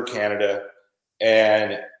Vancouver, Canada.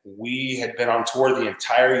 And we had been on tour the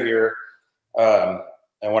entire year.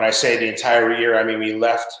 And when I say the entire year, I mean we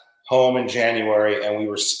left home in January and we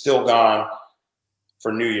were still gone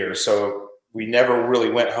for New Year's. So we never really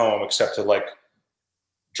went home except to like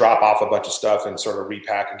drop off a bunch of stuff and sort of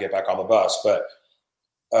repack and get back on the bus. But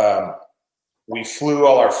we flew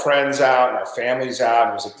all our friends out and our families out.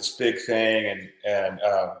 And it was like this big thing. And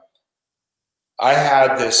I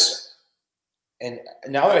had this, and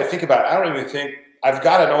now that I think about it, I don't even think I've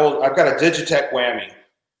got a Digitech whammy,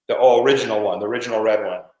 the original one, the original red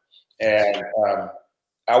one. And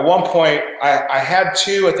at one point I had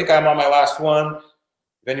two. I think I'm on my last one.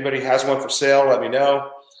 If anybody has one for sale, let me know.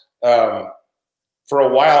 For a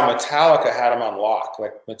while, Metallica had them on lock.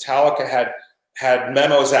 Like Metallica had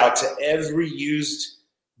memos out to every used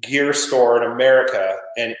gear store in America,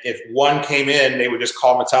 and if one came in, they would just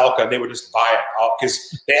call Metallica and they would just buy it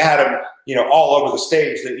because they had them, all over the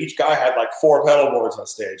stage. That each guy had like 4 pedal boards on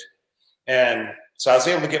stage, and so I was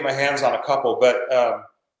able to get my hands on a couple. But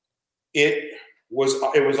it was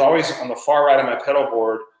always on the far right of my pedal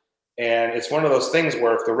board, and it's one of those things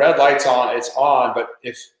where if the red light's on, it's on, but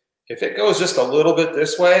if it goes just a little bit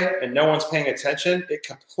this way and no one's paying attention, it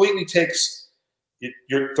completely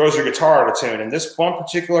throws your guitar out of tune. And this one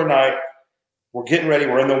particular night, we're getting ready.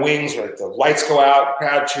 We're in the wings. The lights go out. The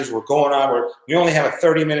crowd cheers. We're going on. We only have a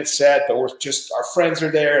 30-minute set, but our friends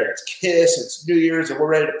are there. And it's Kiss. It's New Year's, and we're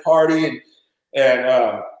ready to party.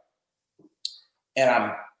 And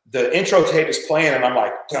the intro tape is playing, and I'm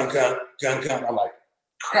like, gun, gun, gun, gun. I'm like,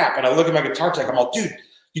 crap. And I look at my guitar tech. I'm like, dude,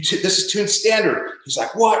 this is tuned standard. He's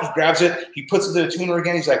like, what? He grabs it. He puts it in the tuner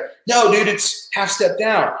again. He's like, no, dude, it's half step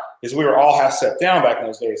down. Because we were all half step down back in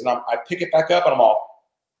those days. And I pick it back up, and I'm all,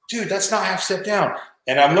 dude, that's not half step down.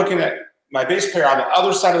 And I'm looking at my bass player on the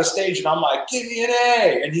other side of the stage, and I'm like, give me an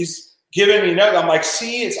A. And he's giving me nothing. I'm like,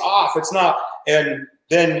 see, it's off. It's not. And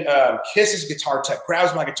then Kiss's guitar tech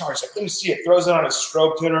grabs my guitar. He's like, let me see it. Throws it on his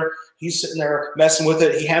strobe tuner. He's sitting there messing with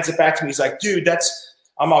it. He hands it back to me. He's like, dude,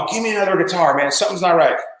 I'm all, give me another guitar, man. Something's not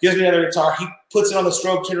right. Gives me another guitar. He puts it on the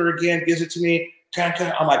strobe tuner again, gives it to me.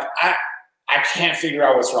 I'm like, I can't figure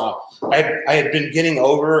out what's wrong. I had been getting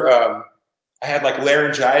over, I had like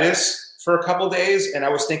laryngitis for a couple days, and I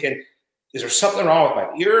was thinking, is there something wrong with my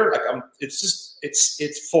ear? Like it's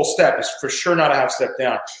full step. It's for sure not a half step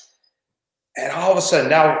down. And all of a sudden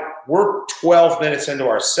now we're 12 minutes into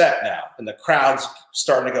our set now, and the crowd's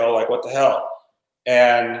starting to go like, what the hell?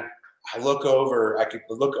 And I could look over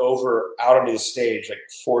out onto the stage like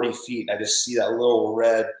 40 feet, and I just see that little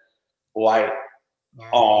red light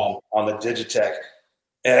on the Digitech.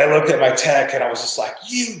 And I looked at my tech, and I was just like,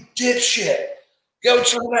 you dipshit, go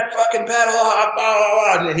turn that fucking pedal off, blah,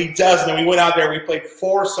 blah, blah. And he does, and then we went out there, we played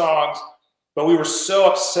 4 songs, but we were so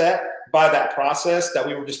upset by that process that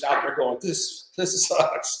we were just out there going, this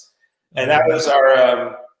sucks. And that was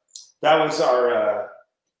our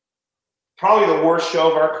probably the worst show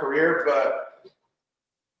of our career. But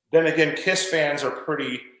then again, Kiss fans are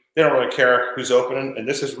they don't really care who's opening, and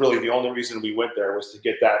this is really the only reason we went there was to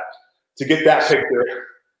get that picture.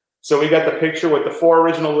 So we got the picture with the 4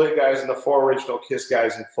 original Lit guys and the 4 original Kiss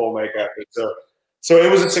guys in full makeup. So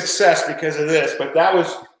it was a success because of this, but that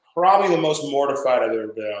was probably the most mortified I've ever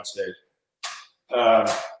been on stage.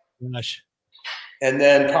 Gosh. And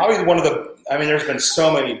then probably there's been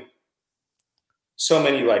so many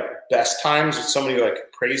like best times with so many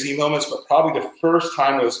like crazy moments, but probably the first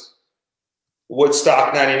time was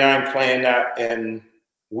Woodstock 99 playing that, and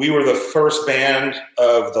we were the first band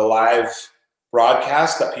of the live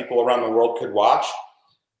broadcast that people around the world could watch.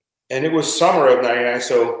 And it was summer of 99.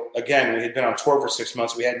 So again, we had been on tour for 6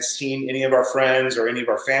 months. We hadn't seen any of our friends or any of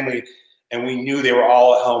our family, and we knew they were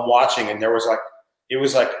all at home watching. And it was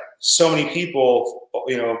like so many people,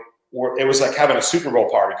 it was like having a Super Bowl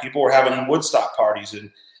party. People were having Woodstock parties, and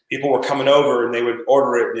people were coming over and they would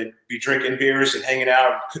order it and they'd be drinking beers and hanging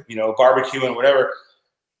out, barbecuing, whatever.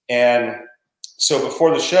 And so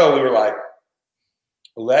before the show, we were like,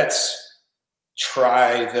 let's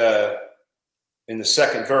try in the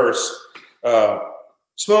second verse,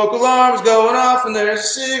 smoke alarms going off and there's a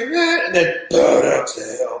cigarette and then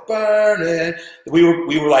burning.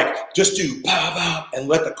 We were like, just do pow pow and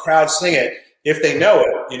let the crowd sing it if they know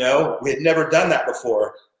it. We had never done that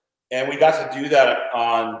before, and we got to do that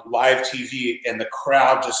on live TV. And the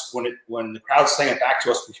crowd just when the crowd sang it back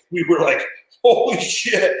to us, we were like, holy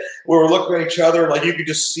shit! We were looking at each other like you could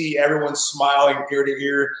just see everyone smiling ear to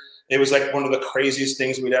ear. It was like one of the craziest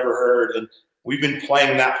things we'd ever heard, and we've been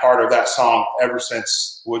playing that part of that song ever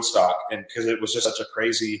since Woodstock, and because it was just such a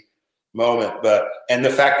crazy moment. And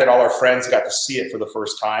the fact that all our friends got to see it for the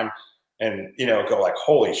first time, and go like,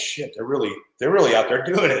 "Holy shit, they're really out there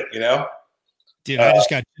doing it," Dude, I just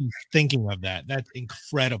got thinking of that. That's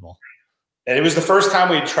incredible. And it was the first time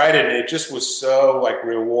we tried it, and it just was so like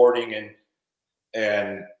rewarding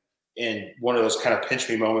and in one of those kind of pinch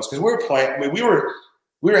me moments because we were playing. I mean, we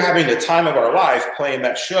were having the time of our life playing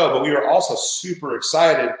that show, but we were also super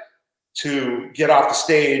excited to get off the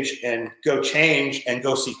stage and go change and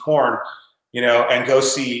go see Korn, and go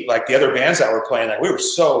see like the other bands that were playing. Like we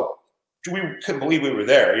couldn't believe we were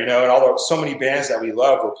there, and although so many bands that we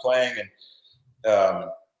love were playing. And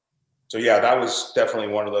so, yeah, that was definitely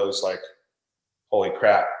one of those like, holy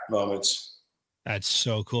crap moments. That's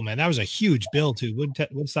so cool, man. That was a huge bill too.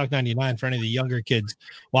 Woodstock 99 for any of the younger kids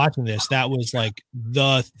watching this. That was like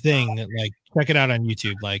the thing. Like, check it out on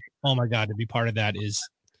YouTube. Like, oh my God, to be part of that is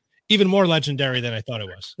even more legendary than I thought it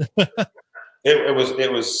was.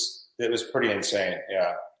 It was pretty insane.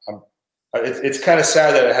 Yeah. It's kind of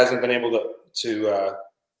sad that it hasn't been able to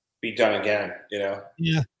be done again,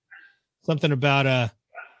 Yeah. Something about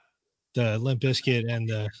the Limp Bizkit and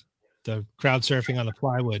the crowd surfing on the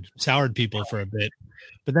plywood soured people for a bit,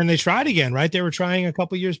 but then they tried again, right? They were trying a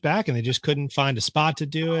couple years back and they just couldn't find a spot to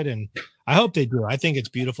do it. And I hope they do. I think it's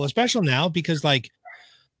beautiful, especially now because like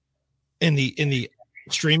in the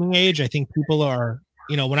streaming age, I think people are,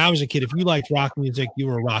 when I was a kid, if you liked rock music, you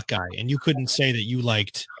were a rock guy and you couldn't say that you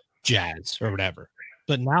liked jazz or whatever.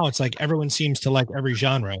 But now it's like everyone seems to like every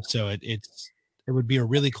genre. So it would be a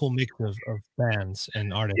really cool mix of bands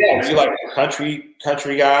and artists. Yeah, you like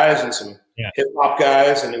country guys and some hip hop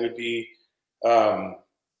guys, and it would be,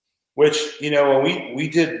 which when we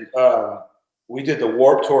did the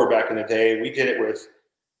Warped Tour back in the day, we did it with,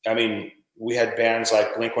 we had bands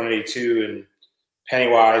like Blink-182 and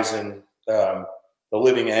Pennywise and The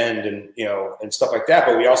Living End and and stuff like that.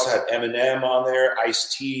 But we also had Eminem on there,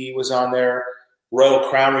 Ice-T was on there, Royal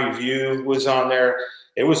Crown Review was on there.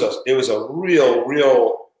 It was a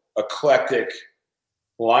real eclectic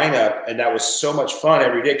lineup, and that was so much fun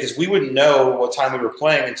every day because we wouldn't know what time we were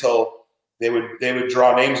playing until they would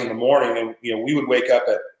draw names in the morning, and we would wake up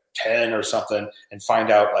at 10 or something and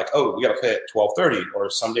find out like, oh, we got to play at 12:30, or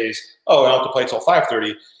some days, oh, I don't have to play till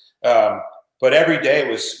 5:30. But every day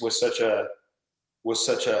was such a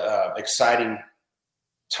exciting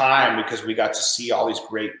time because we got to see all these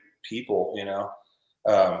great people,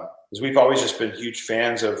 because we've always just been huge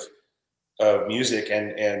fans of music,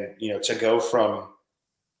 and to go from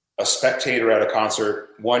a spectator at a concert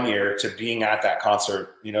one year to being at that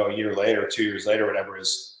concert, a year later, 2 years later, whatever,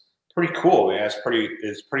 is pretty cool. Man.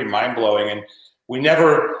 It's pretty mind blowing, and we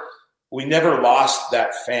never lost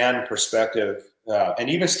that fan perspective, and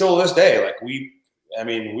even still to this day, like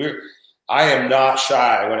I am not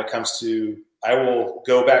shy when it comes to, I will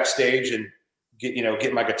go backstage and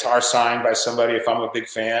get my guitar signed by somebody if I'm a big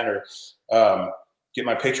fan, or get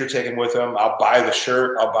my picture taken with them. I'll buy the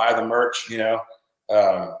shirt, I'll buy the merch,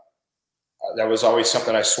 that was always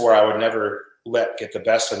something I swore I would never let get the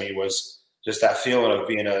best of me, was just that feeling of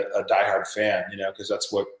being a diehard fan, because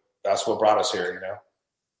that's what brought us here,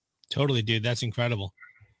 Totally, dude. That's incredible.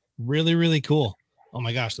 Really, really cool. Oh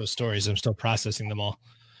my gosh, those stories. I'm still processing them all.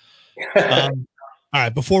 All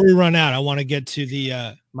right. Before we run out, I want to get to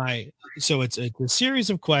the, so it's a series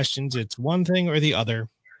of questions. It's one thing or the other,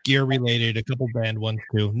 gear related, a couple band ones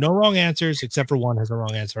too. No wrong answers, except for one has a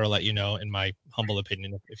wrong answer. I'll let you know, in my humble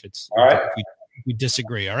opinion, if it's all right. If we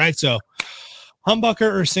disagree. All right. So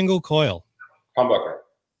humbucker or single coil? Humbucker.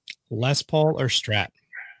 Les Paul or Strat?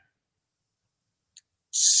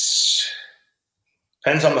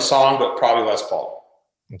 Depends on the song, but probably Les Paul.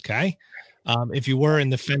 Okay. If you were in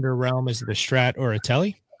the Fender realm, is it a Strat or a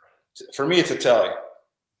Tele? For me, it's a Tele.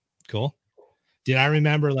 Cool. Did I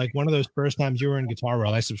remember like one of those first times you were in Guitar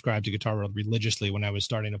World? I subscribed to Guitar World religiously when I was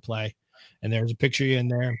starting to play, and there was a picture of you in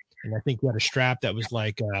there, and I think you had a strap that was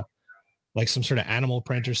like like some sort of animal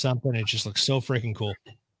print or something. It just looks so freaking cool.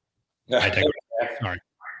 I digress. Sorry.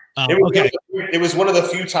 Okay. It was one of the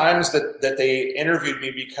few times that they interviewed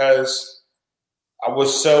me because I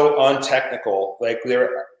was so untechnical. Like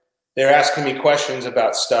they're asking me questions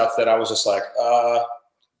about stuff that I was just like,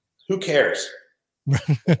 who cares?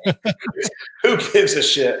 Who gives a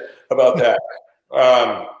shit about that?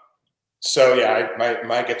 So yeah,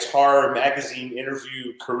 my guitar magazine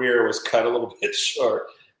interview career was cut a little bit short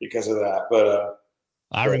because of that. But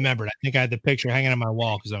I remembered. I think I had the picture hanging on my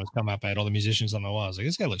wall because I was coming up. I had all the musicians on the wall. I was like,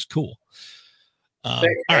 this guy looks cool. All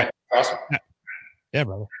right. Awesome. Yeah,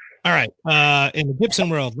 brother. All right. In the Gibson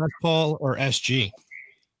world, Les Paul or SG?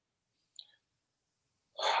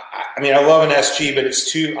 I mean, I love an SG, but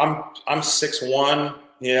it's too. I'm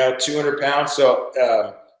 6'1", 200 pounds. So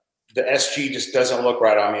the SG just doesn't look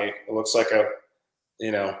right on me. It looks like a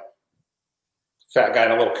fat guy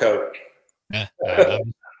in a little coat. Yeah,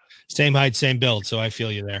 same height, same build. So I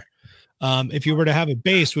feel you there. If you were to have a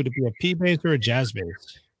bass, would it be a P bass or a jazz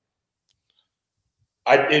bass?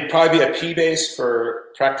 It'd probably be a P bass for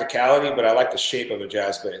practicality, but I like the shape of a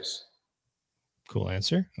jazz bass. Cool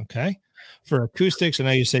answer. Okay. For acoustics, I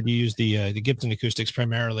know you said you use the Gibson acoustics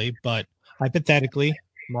primarily, but hypothetically,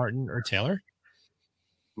 Martin or Taylor?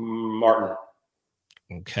 Martin.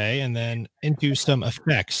 Okay. And then into some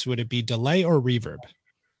effects, would it be delay or reverb?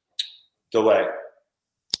 Delay.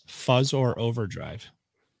 Fuzz or overdrive?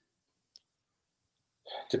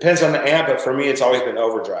 Depends on the amp, but for me, it's always been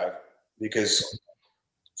overdrive because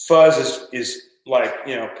fuzz is like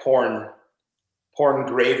pouring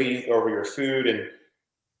gravy over your food, and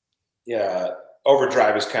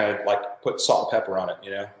overdrive is kind of like put salt and pepper on it.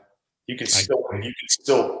 You can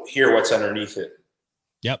still hear what's underneath it.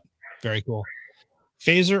 Yep, very cool.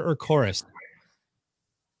 Phaser or chorus?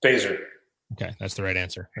 Phaser. Okay, that's the right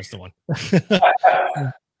answer. That's the one.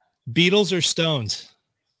 Beatles or Stones?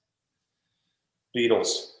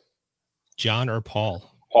 Beatles. John or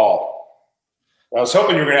Paul? Paul. I was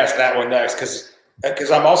hoping you were going to ask that one next because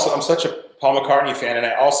I'm such a Paul McCartney fan, and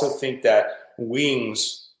I also think that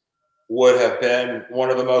Wings would have been one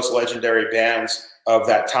of the most legendary bands of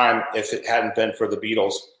that time if it hadn't been for the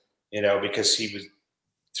Beatles. Because he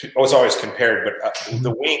was always compared, but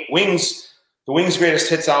the Wings greatest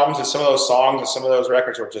hits albums and some of those songs and some of those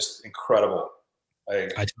records were just incredible. I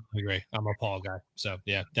totally agree. I'm a Paul guy, so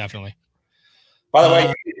yeah, definitely. By the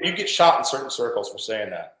way, you get shot in certain circles for saying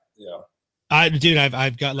that.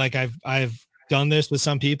 I've got like I've done this with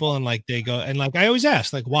some people, and like they go and like I always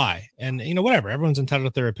ask like why, and whatever. Everyone's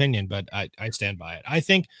entitled to their opinion, but I stand by it. I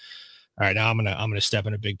think. All right, now I'm gonna step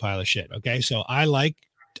in a big pile of shit. Okay, so I like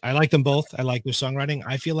them both. I like their songwriting.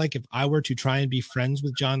 I feel like if I were to try and be friends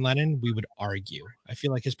with John Lennon, we would argue. I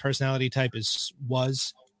feel like his personality type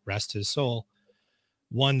was, rest his soul,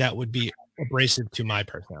 one that would be abrasive to my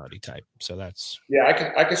personality type. So that's I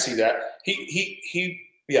can see that. He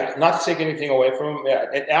not to take anything away from him. Yeah,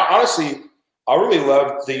 and honestly, I really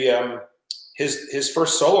loved the his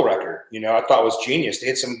first solo record. I thought was genius. They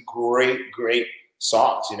had some great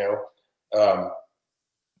songs.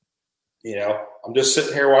 I'm just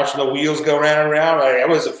sitting here watching the wheels go round and round. Like, that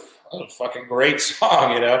was a fucking great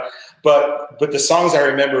song, But the songs I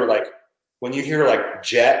remember, like when you hear like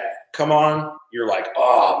Jet come on, you're like,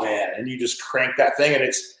 oh man, and you just crank that thing, and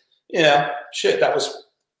it's shit. That was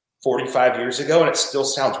 45 years ago, and it still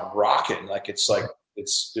sounds rocking. Like it's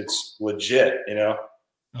legit,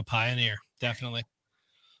 A pioneer, definitely.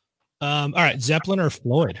 All right, Zeppelin or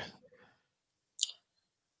Floyd?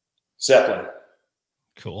 Zeppelin.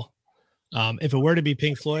 Cool. If it were to be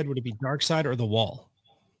Pink Floyd, would it be Dark Side or The Wall?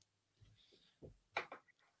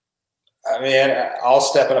 I mean, I'll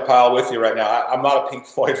step in a pile with you right now. I'm not a Pink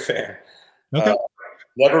Floyd fan. Okay.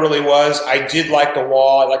 Never really was. I did like The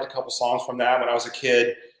Wall. I liked a couple songs from that when I was a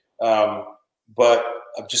kid, but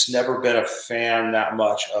I've just never been a fan that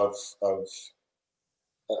much of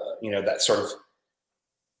that sort of.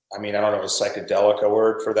 I mean, I don't know, is psychedelic a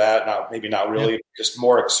word for that? Maybe not really. Yeah. Just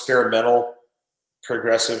more experimental,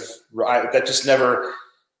 progressive. That just never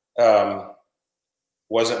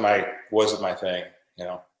wasn't my thing.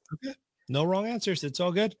 Okay. No wrong answers. It's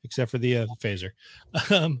all good except for the phaser.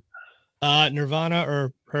 Nirvana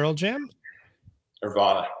or Pearl Jam?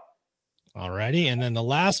 Nirvana. Alrighty, and then the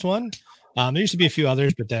last one. There used to be a few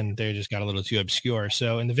others, but then they just got a little too obscure.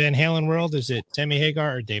 So in the Van Halen world, is it Sammy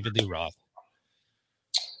Hagar or David Lee Roth?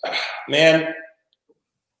 Man,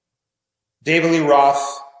 David Lee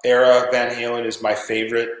Roth era Van Halen is my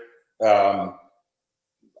favorite.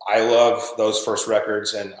 I love those first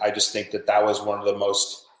records, and I just think that was one of the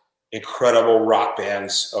most incredible rock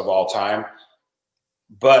bands of all time.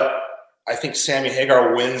 But I think Sammy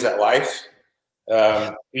Hagar wins at life.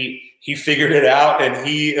 He figured it out, and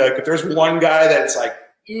he like if there's one guy that's like,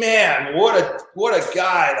 man, what a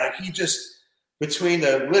guy! Like he just between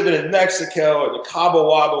the living in Mexico and the Cabo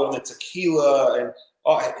Wabo and the tequila and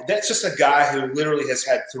that's just a guy who literally has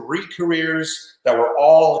had 3 careers that were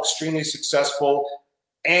all extremely successful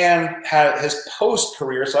and had his post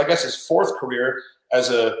career. So I guess his 4th career as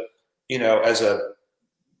a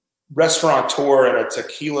restaurateur and a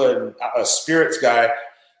tequila and a spirits guy,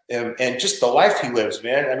 and just the life he lives,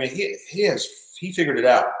 man. I mean, he figured it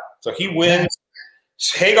out. So he wins.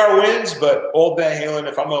 Hagar wins, but old Van Halen.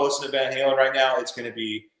 If I'm going to listen to Van Halen right now, it's going to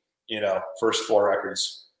be first 4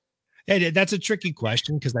 records. Hey, that's a tricky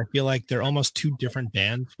question because I feel like they're almost 2 different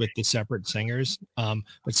bands with the separate singers.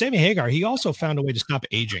 But Sammy Hagar, he also found a way to stop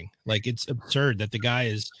aging. Like it's absurd that the guy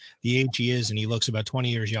is the age he is, and he looks about 20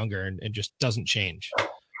 years younger and just doesn't change.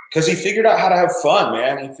 Because he figured out how to have fun,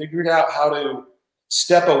 man. He figured out how to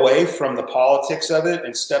step away from the politics of it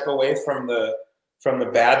and step away from the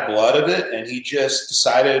bad blood of it. And he just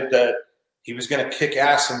decided that he was going to kick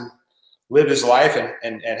ass and live his life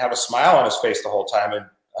and have a smile on his face the whole time. And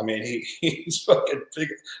I mean, he's fucking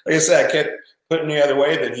figured, like I said, I can't put it any other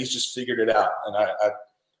way than he's just figured it out. And I'm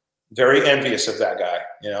very envious of that guy,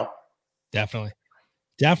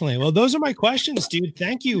 Definitely. Well, those are my questions, dude.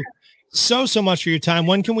 Thank you so much for your time.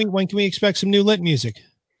 When can we expect some new Lit music?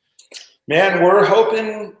 Man, we're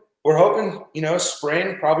hoping,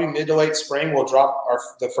 spring, probably mid to late spring, we'll drop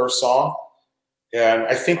the first song. And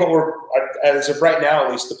I think as of right now,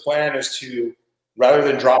 at least the plan is to, rather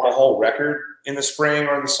than drop a whole record in the spring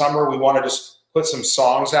or in the summer, we want to just put some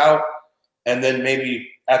songs out. And then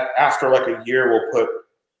maybe after like a year, we'll put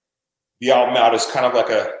the album out as kind of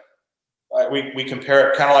like we compare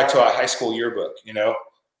it kind of like to a high school yearbook,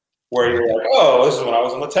 where you're like, oh, this is when I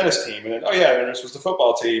was on the tennis team. And then, oh yeah, and this was the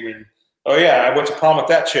football team. And oh yeah, I went to prom with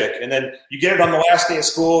that chick. And then you get it on the last day of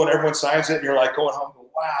school and everyone signs it and you're like going home,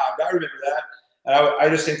 wow, I remember that. And I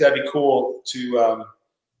just think that'd be cool to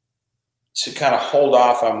kind of hold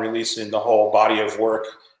off on releasing the whole body of work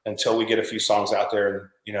until we get a few songs out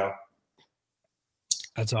there. And,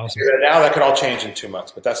 that's awesome. Now that could all change in 2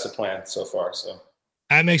 months, but that's the plan so far. So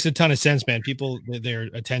that makes a ton of sense, man. People, their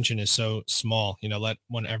attention is so small, let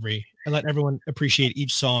everyone appreciate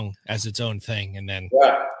each song as its own thing. And then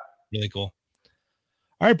really cool.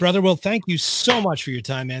 All right, brother. Well, thank you so much for your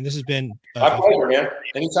time, man. This has been my pleasure, man.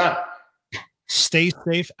 Anytime. Stay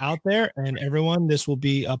safe out there, and everyone, this will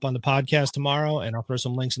be up on the podcast tomorrow, and I'll throw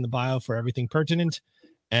some links in the bio for everything pertinent,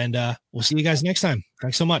 and we'll see you guys next time.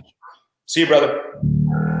 Thanks so much. See you, brother.